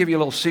 Now, let me give you a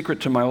little secret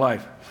to my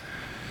life.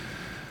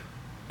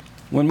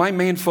 When my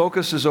main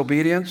focus is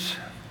obedience,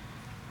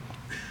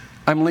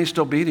 I'm least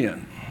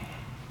obedient.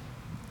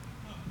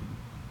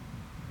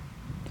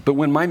 But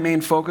when my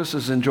main focus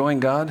is enjoying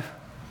God,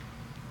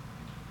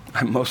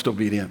 I'm most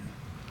obedient.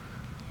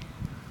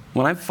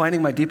 When I'm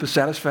finding my deepest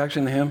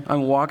satisfaction in Him,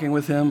 I'm walking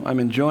with Him, I'm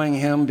enjoying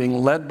Him, being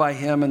led by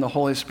Him and the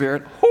Holy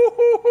Spirit.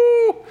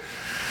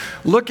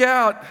 Look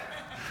out.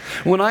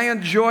 When I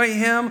enjoy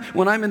Him,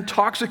 when I'm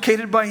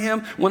intoxicated by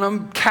Him, when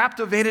I'm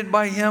captivated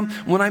by Him,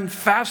 when I'm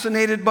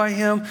fascinated by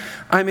Him,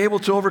 I'm able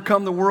to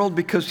overcome the world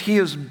because He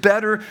is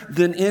better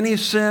than any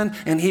sin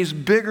and He's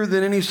bigger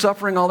than any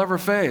suffering I'll ever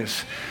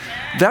face.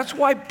 That's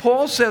why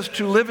Paul says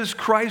to live is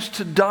Christ,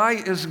 to die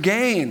is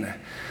gain.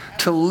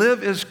 To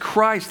live is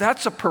Christ.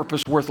 That's a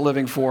purpose worth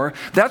living for.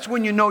 That's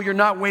when you know you're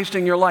not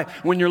wasting your life.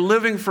 When you're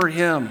living for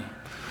Him.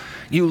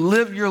 You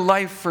live your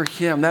life for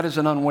Him. That is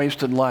an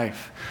unwasted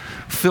life.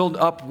 Filled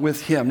up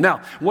with Him.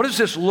 Now, what does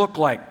this look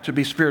like to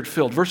be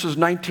Spirit-filled? Verses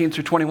 19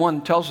 through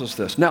 21 tells us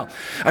this. Now,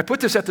 I put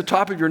this at the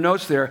top of your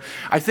notes there.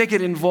 I think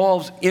it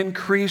involves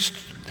increased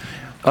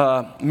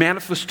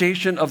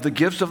manifestation of the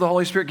gifts of the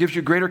Holy Spirit. It gives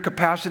you greater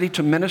capacity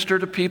to minister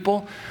to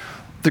people.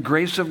 The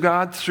grace of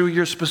God through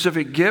your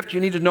specific gift.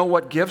 You need to know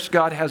what gifts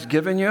God has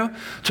given you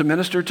to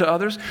minister to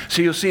others.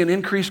 So you'll see an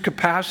increased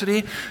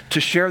capacity to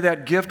share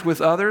that gift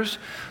with others,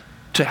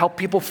 to help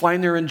people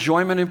find their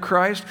enjoyment in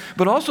Christ.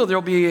 But also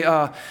there'll be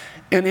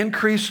an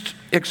increased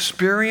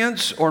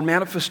experience or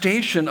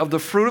manifestation of the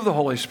fruit of the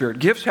Holy Spirit.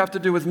 Gifts have to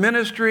do with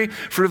ministry.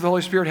 Fruit of the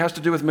Holy Spirit has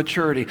to do with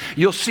maturity.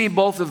 You'll see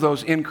both of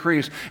those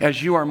increase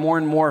as you are more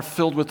and more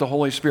filled with the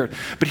Holy Spirit.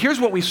 But here's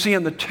what we see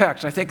in the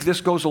text. I think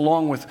this goes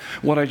along with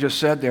what I just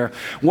said there.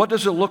 What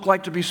does it look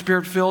like to be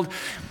Spirit-filled?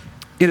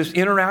 It is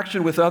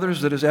interaction with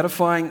others that is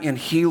edifying and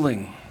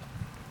healing.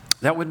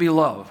 That would be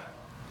love.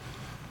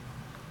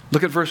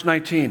 Look at verse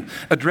 19.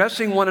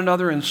 Addressing one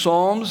another in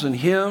psalms and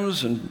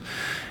hymns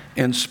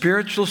and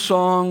spiritual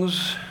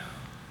songs.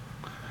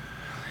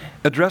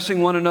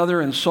 Addressing one another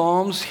in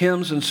psalms,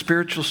 hymns, and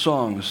spiritual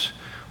songs.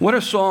 What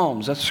are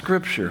psalms? That's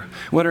scripture.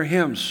 What are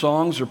hymns?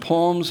 Songs or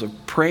poems of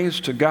praise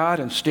to God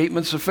and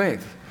statements of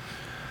faith.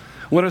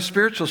 What are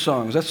spiritual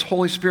songs? That's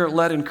Holy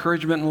Spirit-led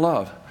encouragement and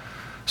love.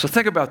 So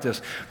think about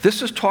this.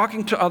 This is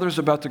talking to others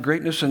about the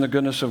greatness and the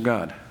goodness of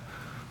God.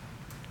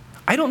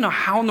 I don't know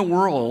how in the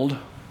world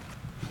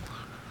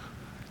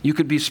you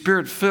could be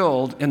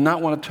Spirit-filled and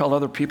not want to tell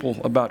other people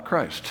about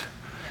Christ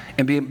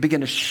and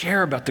begin to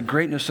share about the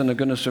greatness and the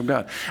goodness of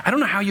God. I don't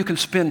know how you can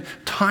spend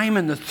time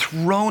in the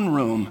throne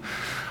room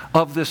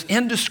of this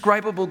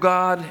indescribable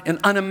God, an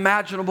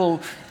unimaginable,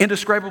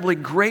 indescribably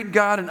great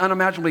God, and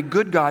unimaginably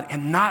good God,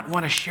 and not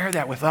want to share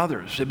that with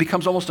others. It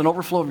becomes almost an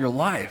overflow of your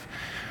life.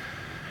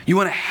 You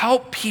want to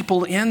help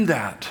people in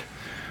that.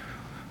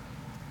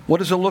 What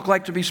does it look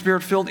like to be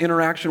Spirit-filled?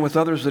 Interaction with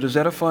others that is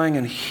edifying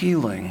and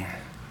healing.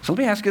 So let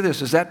me ask you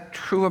this, is that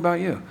true about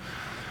you?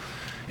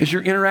 Is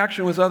your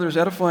interaction with others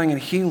edifying and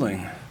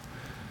healing?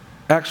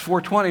 Acts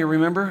 4:20,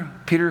 remember?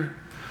 Peter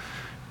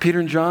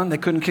and John, they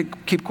couldn't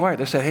keep quiet.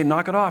 They said, hey,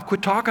 knock it off.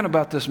 Quit talking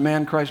about this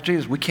man, Christ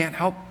Jesus. We can't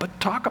help but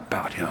talk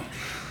about him.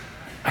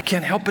 I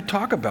can't help but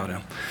talk about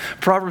him.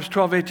 Proverbs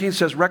 12:18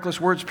 says, reckless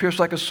words pierce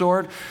like a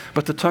sword,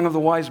 but the tongue of the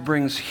wise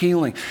brings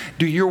healing.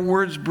 Do your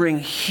words bring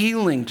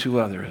healing to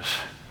others?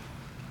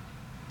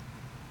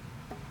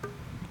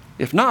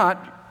 If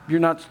not, you're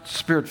not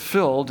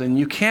Spirit-filled, and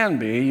you can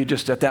be. You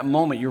just, at that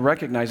moment, you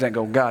recognize that and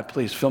go, God,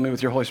 please fill me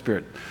with your Holy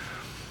Spirit.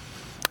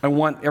 I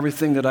want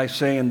everything that I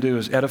say and do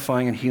is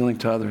edifying and healing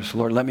to others.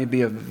 Lord, let me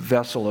be a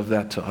vessel of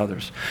that to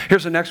others.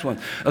 Here's the next one.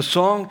 A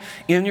song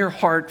in your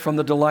heart from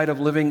the delight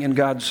of living in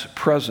God's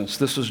presence.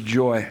 This is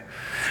joy.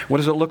 What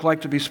does it look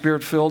like to be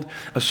Spirit-filled?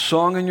 A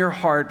song in your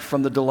heart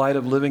from the delight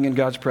of living in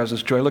God's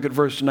presence. Joy. Look at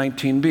verse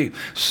 19b.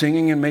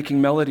 Singing and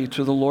making melody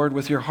to the Lord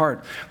with your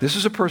heart. This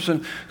is a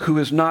person who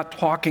is not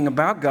talking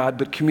about God,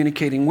 but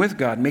communicating with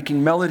God.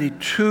 Making melody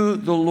to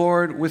the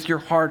Lord with your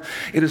heart.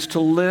 It is to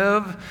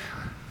live...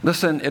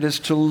 Listen, it is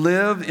to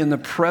live in the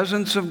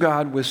presence of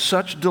God with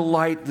such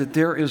delight that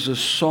there is a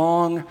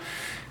song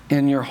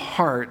in your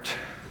heart.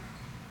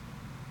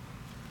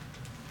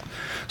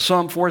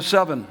 Psalm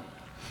 4:7.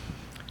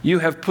 You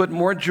have put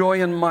more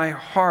joy in my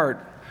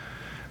heart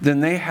than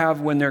they have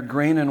when their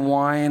grain and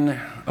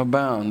wine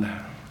abound.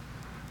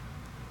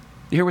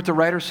 You hear what the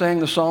writer's saying,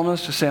 the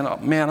psalmist is saying, oh,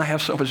 man, I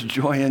have so much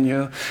joy in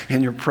you,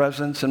 in your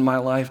presence in my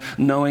life,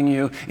 knowing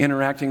you,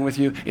 interacting with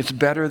you. It's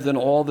better than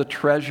all the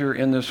treasure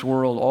in this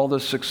world, all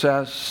the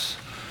success,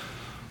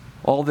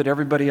 all that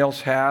everybody else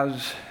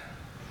has.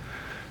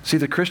 See,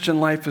 the Christian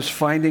life is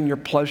finding your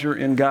pleasure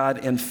in God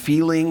and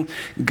feeling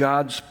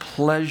God's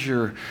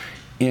pleasure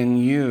in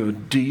you.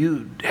 Do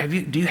you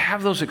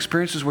have those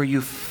experiences where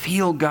you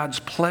feel God's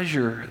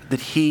pleasure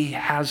that He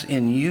has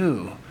in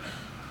you?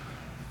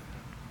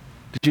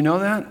 Did you know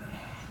that?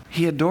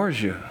 He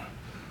adores you.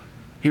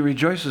 He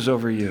rejoices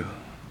over you.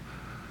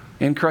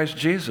 In Christ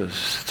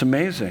Jesus. It's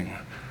amazing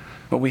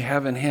what we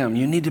have in Him.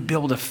 You need to be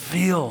able to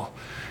feel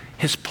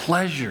His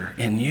pleasure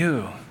in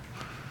you.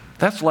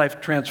 That's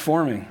life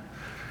transforming.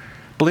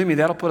 Believe me,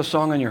 that'll put a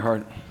song on your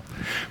heart.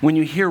 When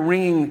you hear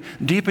ringing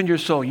deep in your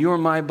soul, you are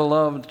my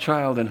beloved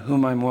child in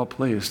whom I'm well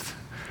pleased.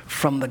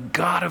 From the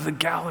God of the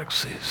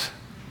galaxies.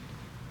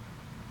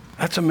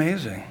 That's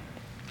amazing.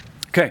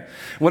 Okay,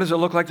 what does it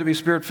look like to be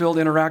Spirit-filled?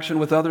 Interaction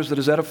with others that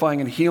is edifying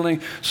and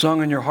healing.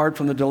 Song in your heart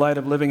from the delight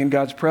of living in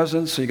God's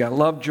presence. So you got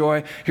love,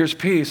 joy. Here's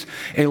peace.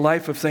 A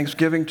life of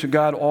thanksgiving to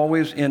God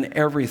always in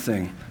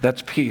everything.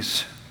 That's peace.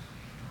 So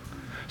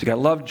you got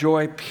love,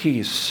 joy,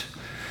 peace.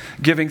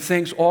 Giving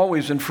thanks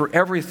always and for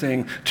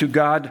everything to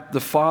God the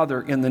Father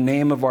in the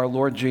name of our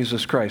Lord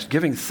Jesus Christ.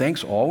 Giving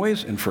thanks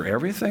always and for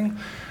everything?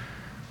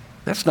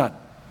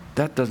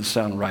 That doesn't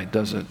sound right,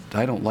 does it?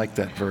 I don't like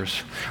that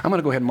verse. I'm going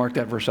to go ahead and mark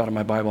that verse out of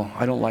my Bible.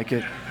 I don't like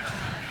it.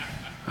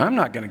 I'm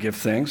not going to give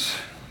thanks.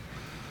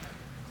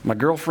 My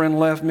girlfriend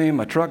left me.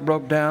 My truck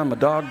broke down. My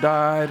dog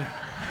died.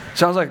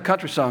 Sounds like a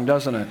country song,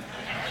 doesn't it?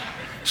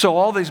 So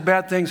all these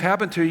bad things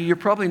happen to you. You're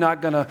probably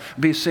not going to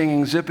be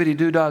singing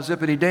zippity-doo-dah,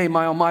 zippity-day,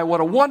 my oh my, what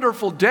a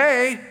wonderful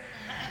day.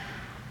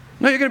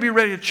 No, you're going to be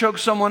ready to choke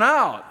someone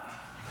out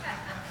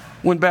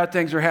when bad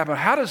things are happening.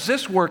 How does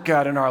this work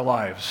out in our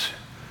lives?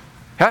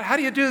 How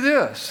do you do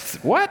this?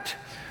 What?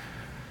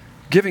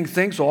 Giving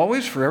thanks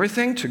always for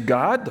everything to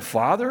God, the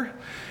Father,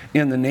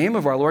 in the name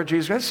of our Lord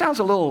Jesus. That sounds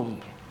a little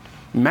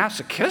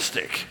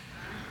masochistic.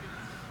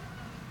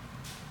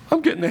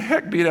 I'm getting the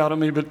heck beat out of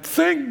me, but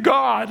thank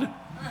God.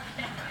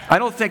 I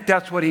don't think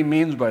that's what he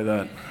means by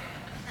that.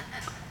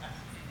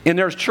 And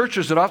there's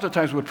churches that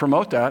oftentimes would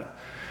promote that.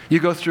 You're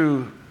going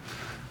through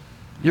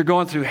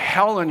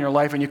hell in your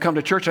life and you come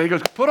to church and he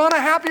goes, put on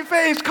a happy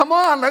face. Come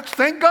on, let's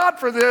thank God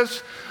for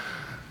this.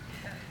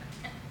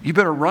 You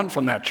better run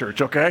from that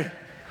church, okay?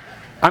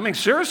 I mean,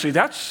 seriously,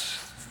 that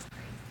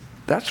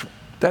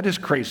is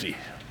crazy.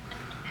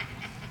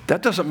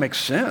 That doesn't make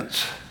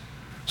sense.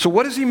 So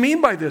what does he mean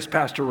by this,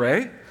 Pastor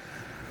Ray?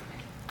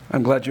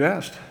 I'm glad you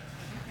asked.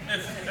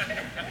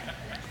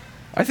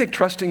 I think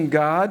trusting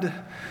God's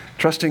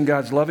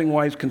loving,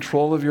 wise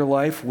control of your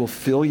life will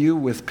fill you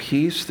with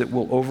peace that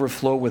will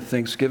overflow with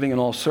thanksgiving in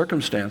all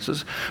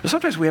circumstances. But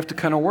sometimes we have to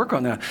kind of work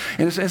on that.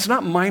 And it's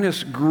not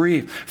minus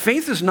grief.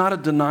 Faith is not a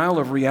denial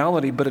of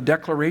reality, but a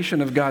declaration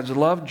of God's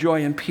love,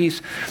 joy, and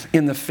peace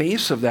in the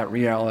face of that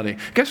reality.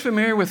 You guys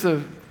familiar with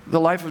the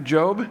life of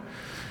Job?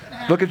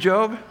 Look at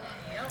Job.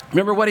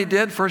 Remember what he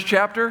did, first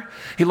chapter?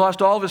 He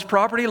lost all of his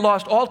property,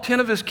 lost all 10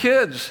 of his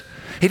kids.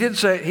 He didn't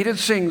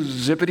sing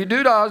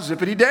zippity-doo-dah,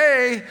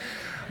 zippity-day.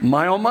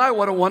 My, oh my,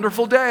 what a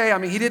wonderful day. I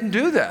mean, he didn't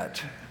do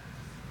that.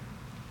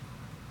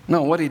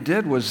 No, what he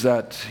did was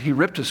that he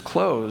ripped his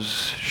clothes,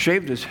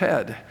 shaved his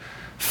head,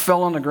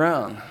 fell on the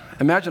ground.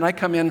 Imagine I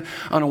come in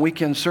on a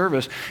weekend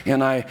service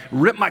and I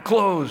rip my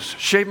clothes,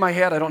 shave my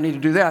head. I don't need to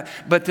do that.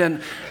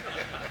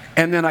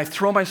 And then I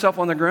throw myself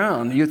on the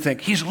ground. You'd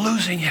think, he's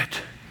losing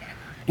it.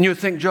 And you would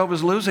think Job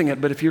is losing it.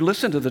 But if you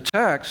listen to the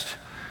text,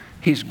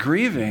 he's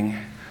grieving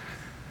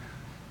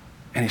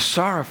And he's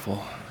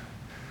sorrowful.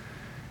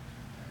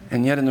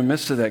 And yet in the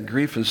midst of that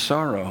grief and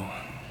sorrow,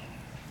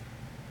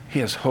 he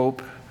has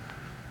hope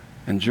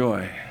and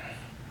joy.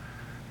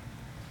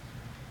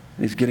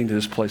 He's getting to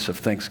this place of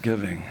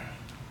thanksgiving.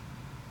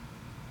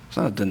 It's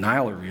not a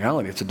denial of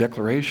reality. It's a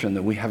declaration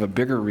that we have a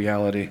bigger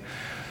reality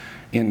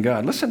in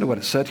God. Listen to what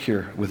it said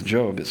here with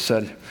Job. It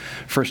said,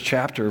 first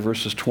chapter,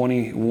 verses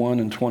 21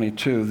 and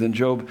 22, then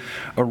Job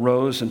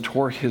arose and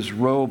tore his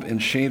robe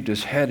and shaved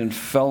his head and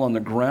fell on the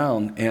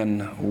ground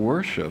and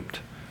worshiped.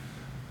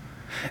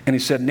 And he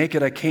said,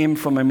 naked I came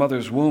from my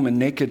mother's womb, and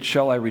naked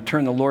shall I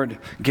return. The Lord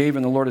gave,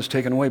 and the Lord has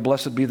taken away.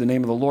 Blessed be the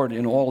name of the Lord.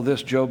 In all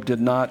this, Job did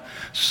not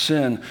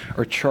sin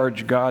or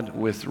charge God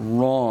with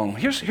wrong.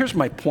 Here's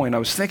my point. I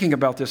was thinking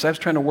about this. I was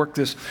trying to work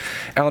this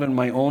out in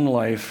my own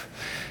life.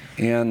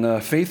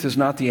 And faith is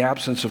not the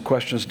absence of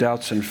questions,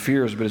 doubts, and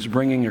fears, but it's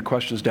bringing your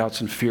questions,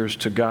 doubts, and fears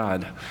to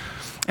God.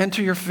 And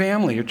to your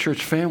family, your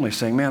church family,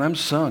 saying, man, I'm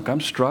sunk,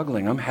 I'm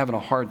struggling, I'm having a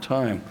hard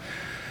time.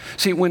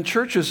 See, when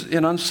church is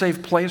an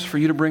unsafe place for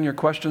you to bring your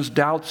questions,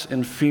 doubts,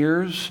 and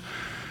fears,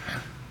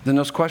 then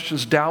those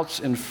questions, doubts,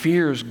 and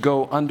fears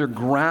go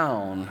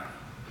underground.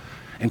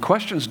 And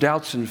questions,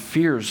 doubts, and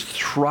fears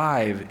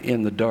thrive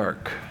in the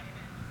dark.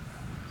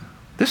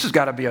 This has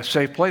got to be a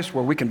safe place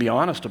where we can be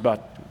honest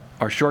about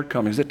our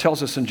shortcomings. It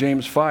tells us in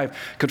James 5,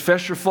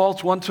 confess your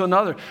faults one to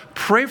another,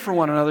 pray for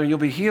one another, and you'll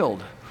be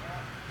healed.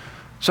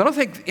 So I don't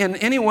think in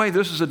any way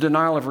this is a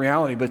denial of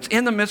reality, but it's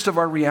in the midst of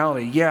our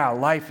reality. Yeah,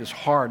 life is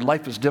hard.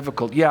 Life is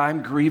difficult. Yeah,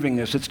 I'm grieving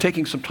this. It's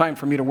taking some time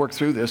for me to work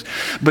through this.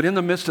 But in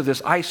the midst of this,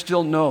 I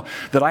still know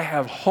that I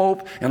have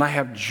hope and I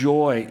have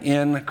joy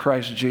in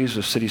Christ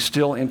Jesus, that he's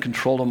still in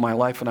control of my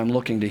life and I'm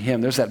looking to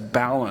him. There's that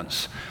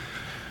balance.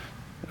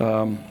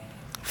 1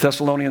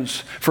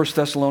 Thessalonians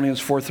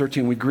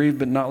 4:13, we grieve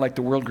but not like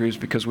the world grieves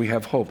because we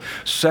have hope.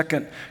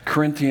 2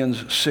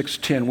 Corinthians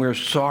 6:10, we are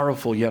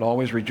sorrowful yet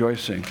always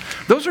rejoicing.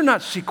 Those are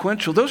not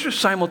sequential. Those are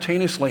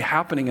simultaneously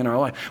happening in our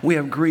life. We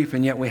have grief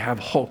and yet we have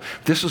hope.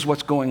 This is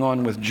what's going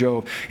on with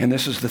Job, and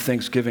this is the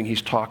thanksgiving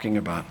he's talking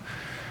about.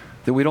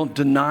 That we don't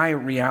deny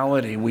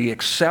reality. We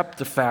accept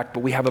the fact,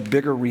 but we have a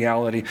bigger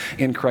reality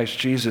in Christ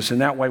Jesus.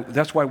 And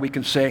that's why we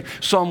can say,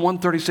 Psalm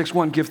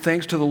 136:1, give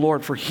thanks to the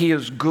Lord for he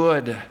is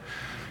good.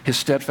 His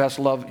steadfast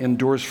love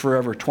endures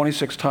forever,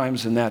 26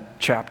 times in that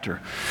chapter.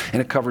 And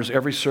it covers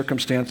every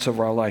circumstance of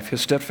our life.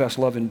 His steadfast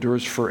love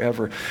endures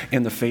forever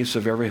in the face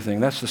of everything.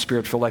 That's the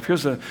Spirit-filled life.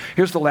 Here's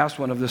the last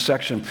one of this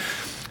section.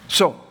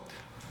 So,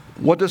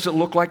 what does it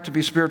look like to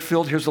be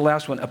Spirit-filled? Here's the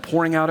last one. A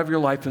pouring out of your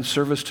life in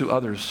service to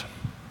others.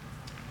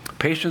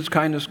 Patience,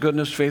 kindness,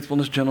 goodness,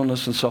 faithfulness,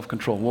 gentleness, and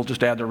self-control. We'll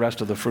just add the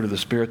rest of the fruit of the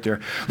Spirit there.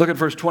 Look at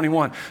verse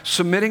 21.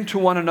 Submitting to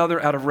one another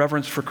out of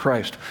reverence for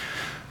Christ.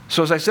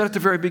 So as I said at the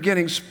very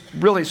beginning,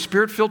 really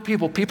Spirit-filled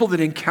people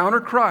that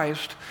encounter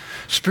Christ,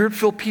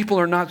 Spirit-filled people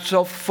are not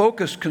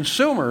self-focused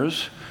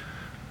consumers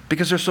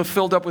because they're so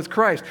filled up with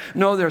Christ.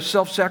 No, they're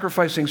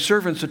self-sacrificing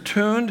servants,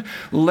 attuned,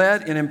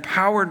 led, and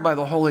empowered by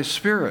the Holy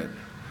Spirit.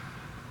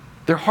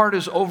 Their heart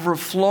is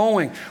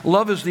overflowing.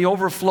 Love is the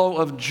overflow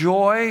of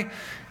joy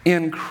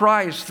in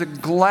Christ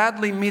that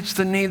gladly meets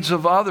the needs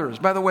of others.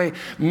 By the way,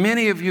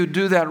 many of you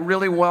do that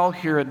really well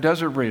here at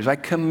Desert Breeze. I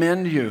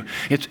commend you.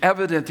 It's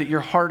evident that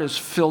your heart is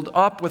filled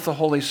up with the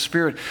Holy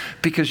Spirit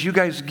because you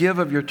guys give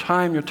of your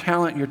time, your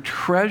talent, your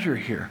treasure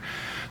here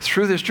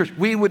through this church.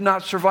 We would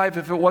not survive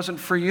if it wasn't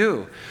for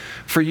you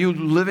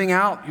living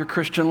out your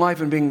Christian life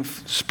and being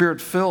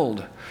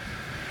Spirit-filled.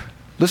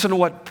 Listen to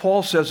what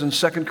Paul says in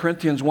 2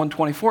 Corinthians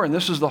 1:24, and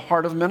this is the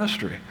heart of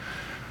ministry.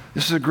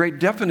 This is a great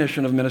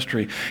definition of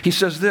ministry. He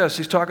says this,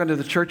 he's talking to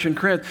the church in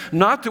Corinth,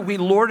 not that we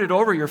lord it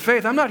over your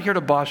faith. I'm not here to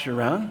boss you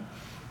around.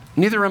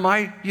 Neither am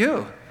I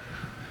you.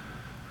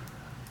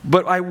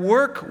 But I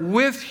work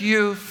with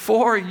you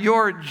for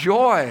your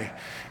joy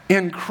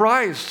in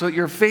Christ so that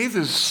your faith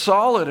is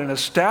solid and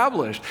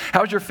established.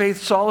 How's your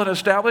faith solid and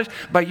established?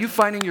 By you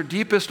finding your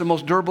deepest and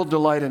most durable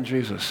delight in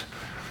Jesus.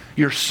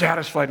 You're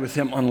satisfied with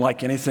him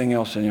unlike anything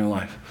else in your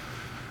life.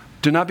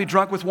 Do not be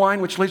drunk with wine,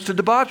 which leads to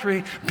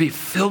debauchery. Be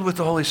filled with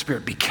the Holy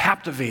Spirit. Be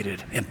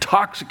captivated,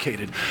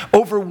 intoxicated,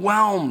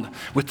 overwhelmed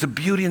with the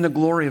beauty and the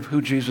glory of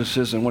who Jesus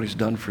is and what he's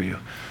done for you.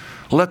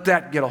 Let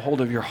that get a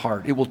hold of your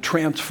heart. It will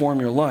transform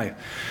your life.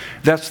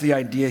 That's the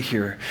idea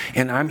here.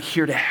 And I'm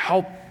here to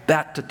help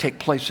that to take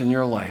place in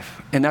your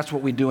life. And that's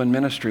what we do in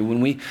ministry.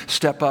 When we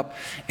step up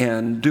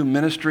and do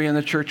ministry in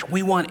the church,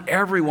 we want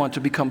everyone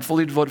to become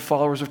fully devoted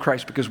followers of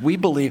Christ because we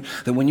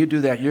believe that when you do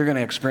that, you're going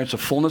to experience a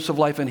fullness of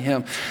life in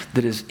him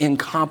that is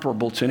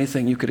incomparable to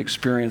anything you could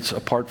experience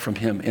apart from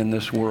him in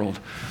this world.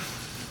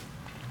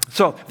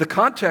 So the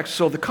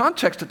context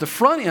at the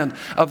front end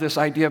of this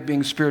idea of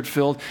being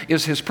Spirit-filled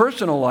is his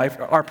personal life,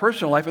 our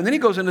personal life, and then he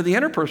goes into the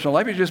interpersonal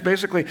life. He just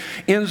basically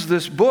ends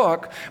this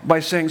book by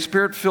saying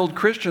Spirit-filled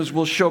Christians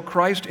will show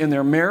Christ in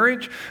their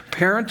marriage,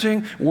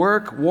 parenting,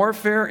 work,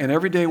 warfare, and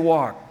everyday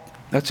walk.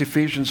 That's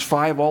Ephesians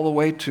 5 all the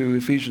way to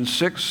Ephesians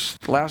 6,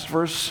 last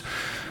verse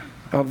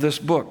of this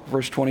book,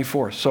 verse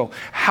 24. So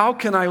how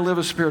can I live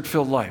a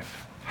Spirit-filled life?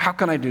 How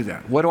can I do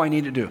that? What do I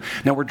need to do?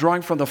 Now, we're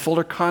drawing from the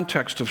fuller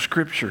context of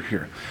Scripture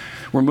here.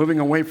 We're moving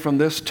away from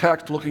this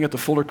text, looking at the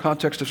fuller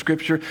context of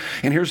Scripture.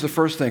 And here's the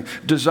first thing: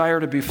 desire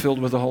to be filled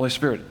with the Holy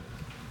Spirit.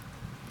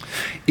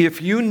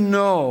 If you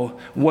know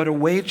what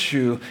awaits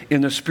you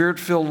in the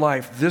Spirit-filled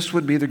life, this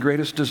would be the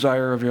greatest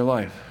desire of your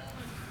life.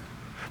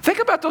 Think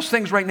about those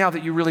things right now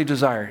that you really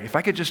desire. If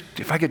I could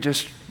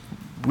just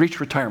reach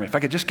retirement, if I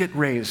could just get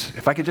raised,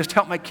 if I could just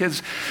help my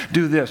kids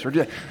do this or do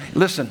that.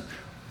 Listen,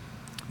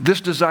 this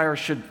desire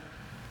should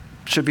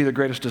be the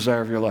greatest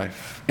desire of your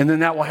life. And then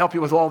that will help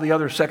you with all the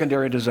other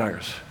secondary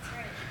desires.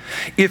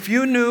 If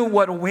you knew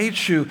what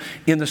awaits you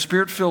in the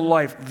Spirit-filled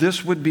life,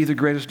 this would be the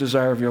greatest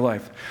desire of your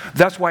life.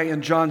 That's why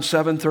in John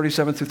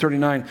 7:37 through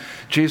 39,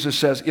 Jesus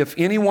says, if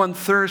anyone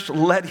thirsts,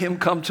 let him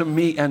come to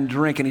me and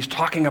drink. And he's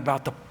talking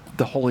about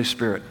the Holy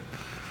Spirit.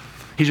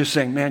 He's just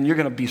saying, man, you're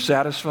going to be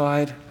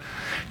satisfied.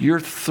 Your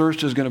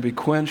thirst is going to be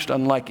quenched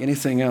unlike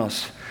anything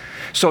else.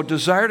 So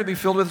desire to be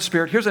filled with the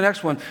Spirit. Here's the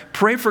next one.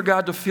 Pray for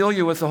God to fill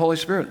you with the Holy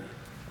Spirit.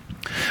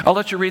 I'll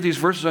let you read these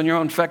verses on your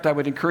own. In fact, I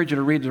would encourage you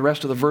to read the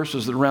rest of the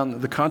verses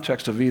around the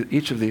context of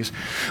each of these.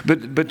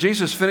 But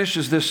Jesus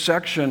finishes this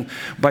section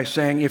by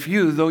saying, if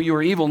you, though you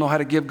are evil, know how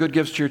to give good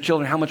gifts to your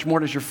children, how much more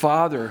does your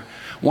Father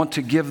want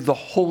to give the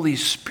Holy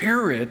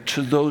Spirit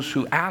to those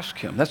who ask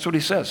Him? That's what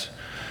He says.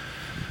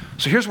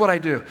 So here's what I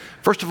do.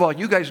 First of all,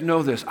 you guys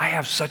know this. I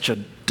have such a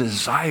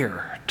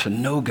desire to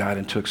know God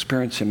and to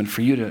experience Him, and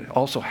for you to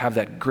also have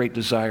that great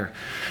desire.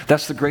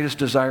 That's the greatest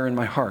desire in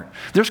my heart.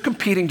 There's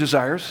competing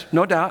desires,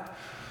 no doubt.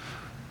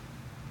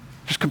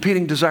 There's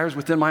competing desires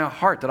within my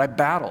heart that I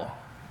battle.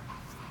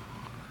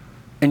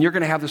 And you're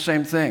going to have the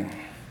same thing.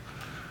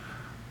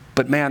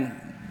 But man,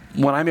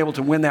 when I'm able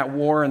to win that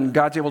war and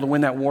God's able to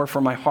win that war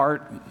for my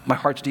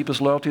heart's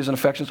deepest loyalties and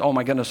affections, oh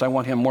my goodness, I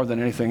want Him more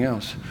than anything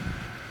else.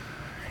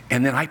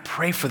 And then I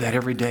pray for that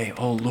every day.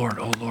 Oh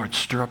Lord,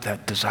 stir up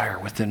that desire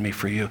within me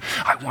for you.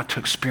 I want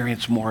to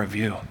experience more of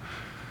you.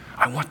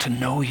 I want to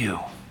know you.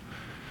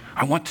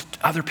 I want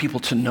other people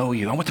to know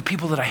you. I want the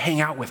people that I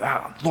hang out with.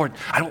 Lord,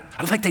 I don't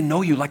think they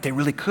know you like they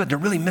really could. They're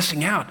really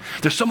missing out.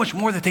 There's so much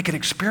more that they can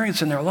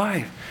experience in their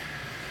life.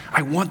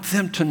 I want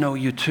them to know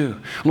you too.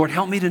 Lord,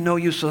 help me to know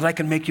you so that I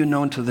can make you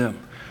known to them.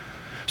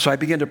 So I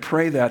begin to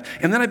pray that.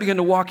 And then I begin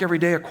to walk every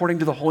day according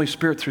to the Holy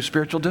Spirit through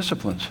spiritual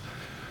disciplines.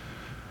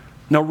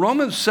 Now,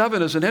 Romans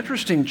 7 is an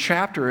interesting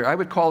chapter. I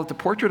would call it the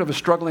portrait of a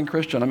struggling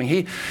Christian. I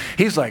mean,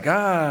 he's like,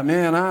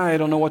 man, I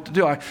don't know what to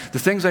do. The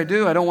things I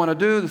do, I don't want to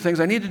do. The things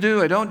I need to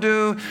do, I don't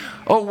do.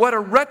 Oh, what a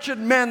wretched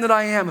man that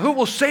I am. Who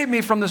will save me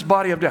from this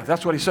body of death?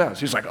 That's what he says.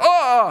 He's like,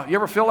 you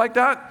ever feel like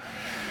that?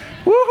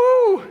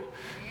 Woohoo!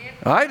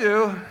 I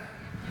do.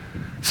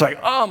 It's like,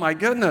 oh my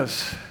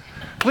goodness.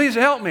 Please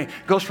help me.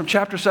 Goes from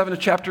chapter 7 to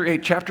chapter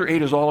 8. Chapter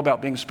 8 is all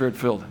about being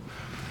Spirit-filled.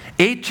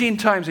 18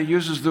 times he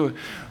uses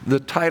the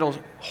title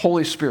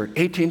Holy Spirit.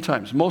 18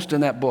 times, most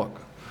in that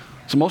book.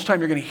 So most time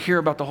you're going to hear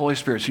about the Holy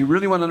Spirit. So you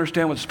really want to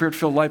understand what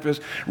Spirit-filled life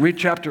is, read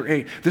chapter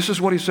 8. This is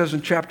what he says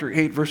in chapter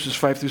 8, verses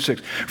 5 through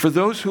 6. For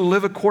those who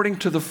live according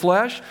to the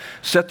flesh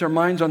set their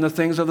minds on the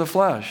things of the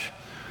flesh.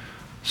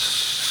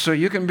 So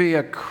you can be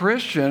a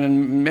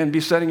Christian and be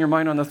setting your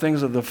mind on the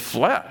things of the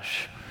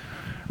flesh.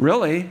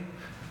 Really?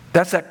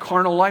 That's that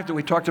carnal life that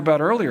we talked about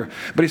earlier.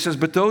 But he says,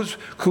 but those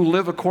who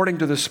live according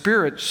to the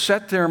Spirit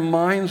set their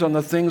minds on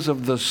the things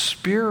of the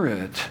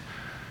Spirit.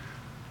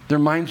 Their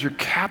minds are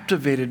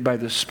captivated by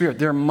the Spirit.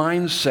 Their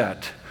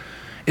mindset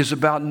is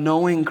about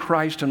knowing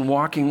Christ and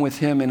walking with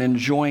Him and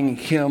enjoying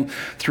Him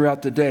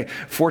throughout the day.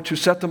 For to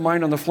set the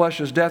mind on the flesh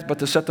is death, but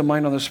to set the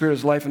mind on the Spirit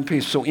is life and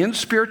peace. So in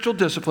spiritual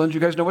disciplines, you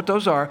guys know what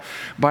those are: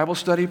 Bible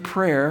study,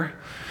 prayer,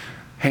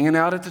 hanging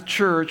out at the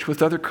church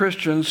with other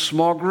Christians,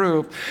 small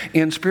group.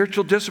 In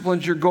spiritual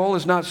disciplines, your goal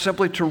is not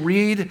simply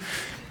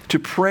to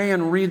pray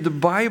and read the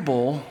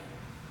Bible,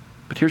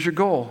 but here's your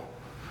goal.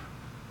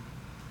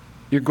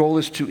 Your goal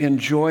is to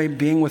enjoy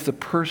being with the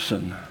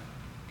person,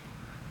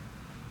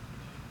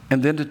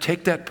 and then to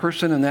take that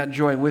person and that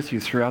joy with you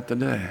throughout the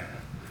day.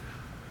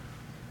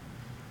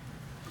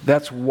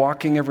 That's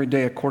walking every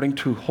day according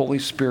to Holy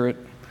Spirit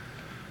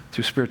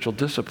through spiritual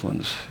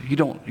disciplines. You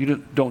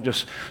don't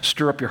just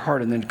stir up your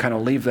heart and then kind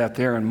of leave that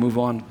there and move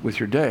on with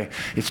your day.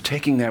 It's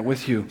taking that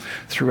with you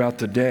throughout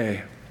the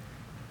day.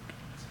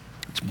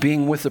 It's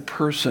being with the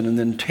person and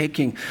then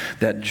taking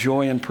that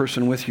joy in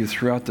person with you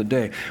throughout the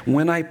day.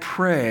 When I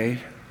pray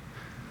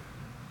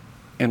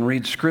and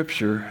read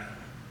Scripture,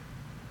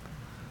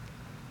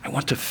 I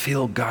want to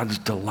feel God's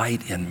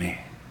delight in me.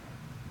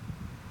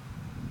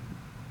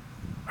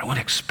 I want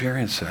to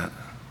experience that.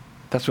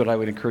 That's what I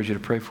would encourage you to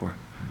pray for.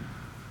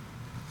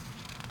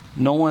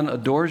 No one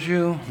adores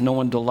you. No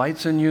one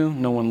delights in you.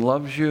 No one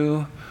loves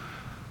you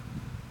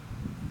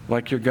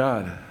like your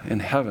God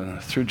in heaven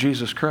through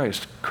Jesus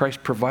Christ.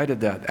 Christ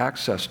provided that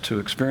access to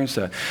experience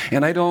that.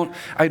 And I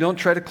don't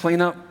try to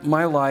clean up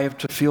my life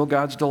to feel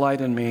God's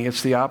delight in me.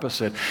 It's the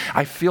opposite.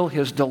 I feel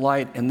His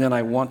delight, and then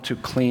I want to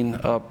clean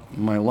up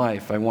my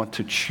life. I want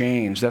to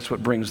change. That's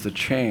what brings the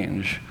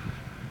change.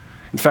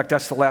 In fact,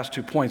 that's the last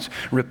 2 points.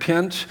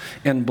 Repent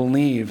and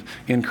believe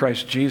in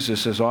Christ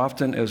Jesus as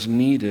often as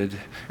needed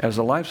as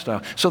a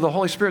lifestyle. So the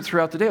Holy Spirit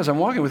throughout the day, as I'm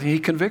walking with Him, He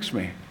convicts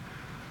me.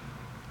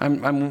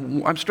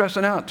 I'm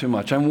stressing out too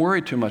much. I'm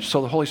worried too much.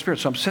 So the Holy Spirit,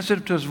 so I'm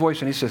sensitive to His voice,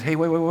 and He says, hey,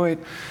 wait.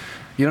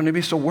 You don't need to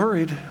be so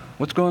worried.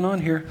 What's going on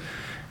here?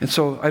 And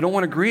so I don't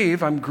want to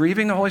grieve. I'm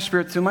grieving the Holy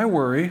Spirit through my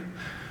worry.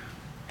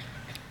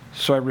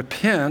 So I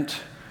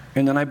repent,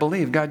 and then I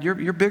believe, God,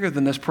 you're bigger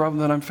than this problem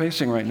that I'm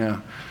facing right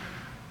now.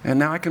 And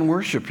now I can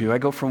worship you. I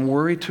go from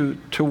worry to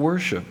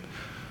worship.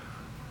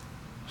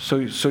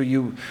 So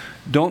you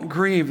don't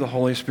grieve the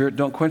Holy Spirit.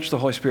 Don't quench the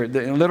Holy Spirit.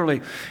 And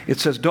literally, it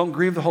says, don't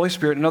grieve the Holy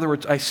Spirit. In other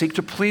words, I seek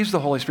to please the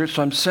Holy Spirit,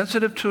 so I'm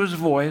sensitive to His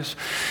voice.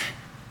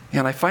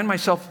 And I find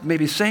myself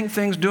maybe saying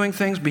things, doing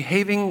things,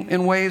 behaving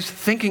in ways,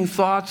 thinking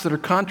thoughts that are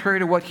contrary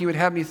to what He would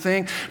have me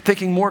think,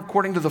 thinking more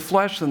according to the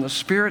flesh than the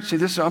Spirit. See,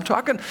 I'm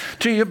talking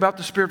to you about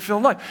the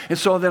Spirit-filled life. And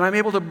so then I'm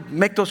able to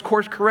make those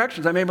course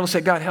corrections. I'm able to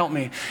say, God, help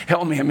me.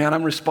 Man,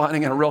 I'm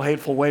responding in a real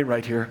hateful way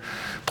right here.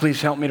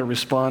 Please help me to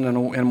respond in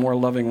a more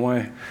loving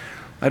way.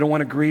 I don't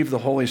want to grieve the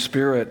Holy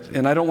Spirit.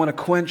 And I don't want to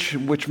quench,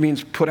 which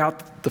means put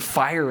out the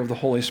fire of the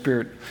Holy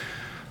Spirit.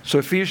 So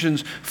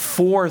Ephesians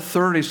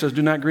 4:30 says,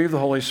 do not grieve the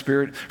Holy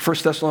Spirit. 1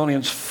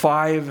 Thessalonians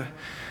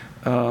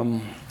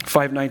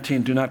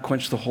 5:19, do not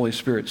quench the Holy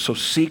Spirit. So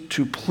seek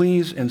to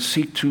please and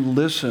seek to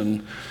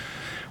listen.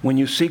 When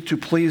you seek to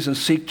please and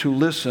seek to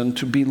listen,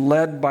 to be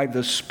led by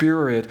the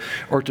Spirit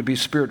or to be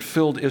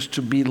Spirit-filled is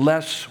to be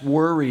less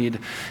worried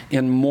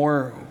and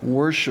more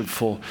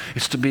worshipful.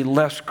 It's to be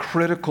less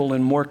critical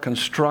and more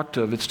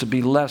constructive. It's to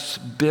be less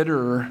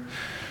bitter,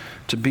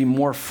 to be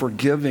more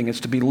forgiving.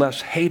 It's to be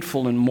less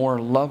hateful and more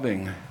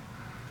loving.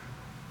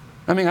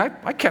 I mean,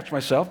 I catch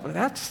myself, but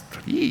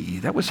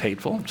that was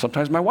hateful.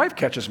 Sometimes my wife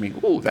catches me,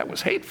 ooh, that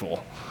was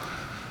hateful.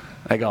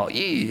 I go,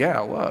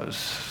 yeah, it was.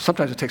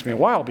 Sometimes it takes me a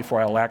while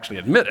before I'll actually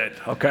admit it,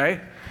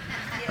 okay?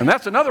 And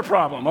that's another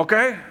problem,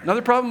 okay?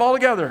 Another problem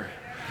altogether.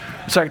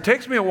 It's like it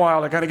takes me a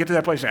while to kind of get to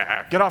that place.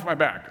 Get off my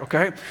back,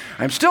 okay?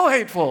 I'm still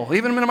hateful,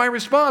 even in my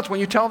response.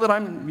 When you say that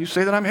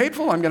I'm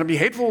hateful, I'm going to be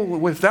hateful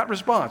with that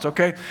response,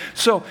 okay?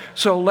 So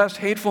less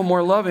hateful,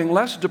 more loving,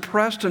 less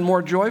depressed and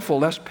more joyful,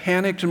 less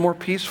panicked and more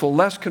peaceful,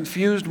 less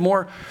confused,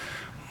 more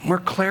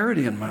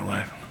clarity in my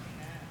life.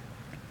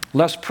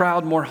 Less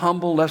proud, more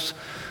humble, less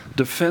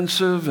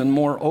defensive and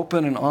more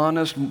open and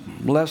honest,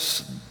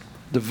 less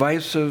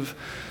divisive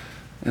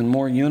and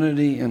more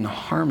unity and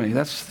harmony.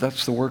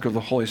 That's the work of the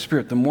Holy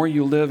Spirit. The more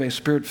you live a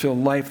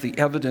Spirit-filled life, the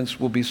evidence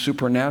will be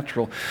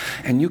supernatural.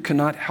 And you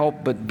cannot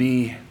help but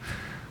be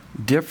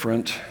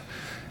different,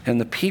 and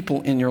the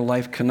people in your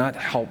life cannot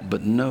help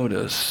but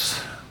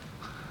notice.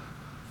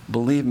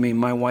 Believe me,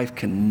 my wife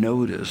can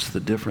notice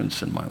the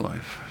difference in my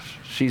life.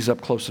 She's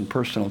up close and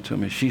personal to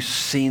me. She's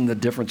seen the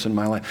difference in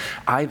my life.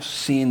 I've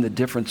seen the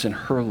difference in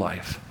her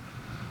life.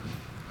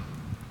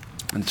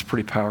 And it's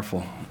pretty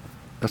powerful.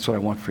 That's what I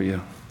want for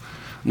you.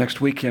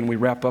 Next weekend, we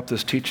wrap up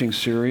this teaching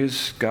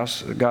series,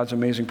 God's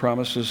Amazing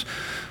Promises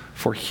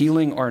for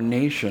Healing Our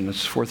Nation.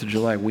 It's 4th of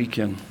July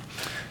weekend.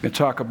 We're going to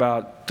talk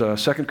about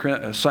 2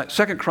 Chronicles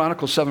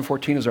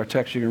 7:14 is our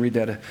text. You can read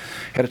that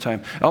ahead of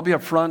time. I'll be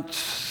up front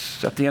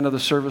at the end of the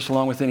service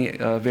along with any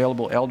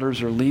available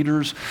elders or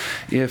leaders.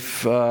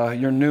 If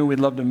you're new, we'd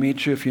love to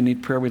meet you. If you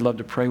need prayer, we'd love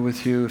to pray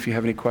with you. If you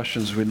have any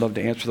questions, we'd love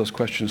to answer those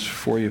questions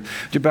for you.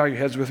 Would you bow your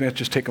heads with me? Let's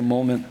just take a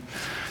moment.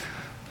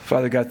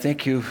 Father God,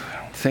 thank you.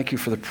 Thank you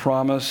for the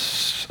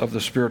promise of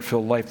the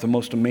Spirit-filled life, the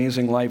most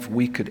amazing life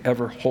we could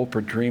ever hope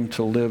or dream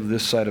to live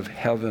this side of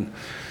heaven.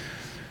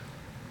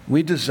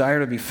 We desire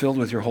to be filled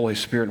with your Holy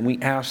Spirit, and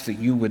we ask that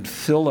you would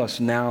fill us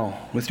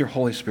now with your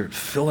Holy Spirit.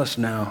 Fill us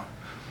now.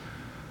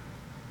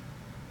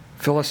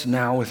 Fill us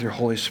now with your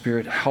Holy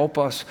Spirit. Help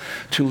us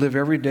to live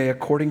every day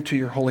according to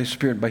your Holy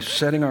Spirit by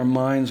setting our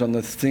minds on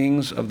the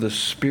things of the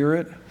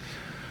Spirit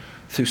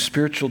through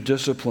spiritual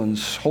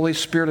disciplines. Holy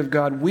Spirit of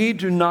God, we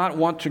do not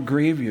want to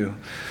grieve you,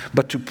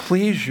 but to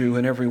please you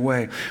in every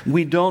way.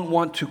 We don't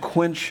want to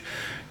quench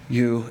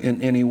you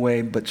in any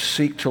way, but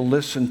seek to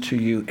listen to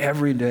you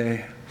every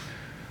day.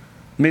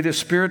 May the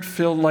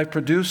Spirit-filled life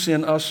produce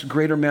in us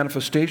greater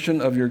manifestation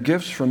of your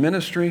gifts for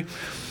ministry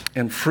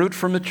and fruit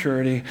for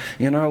maturity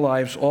in our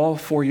lives, all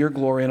for your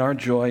glory and our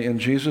joy. In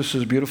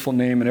Jesus' beautiful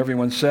name. And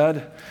everyone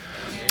said,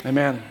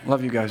 Amen.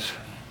 Love you guys.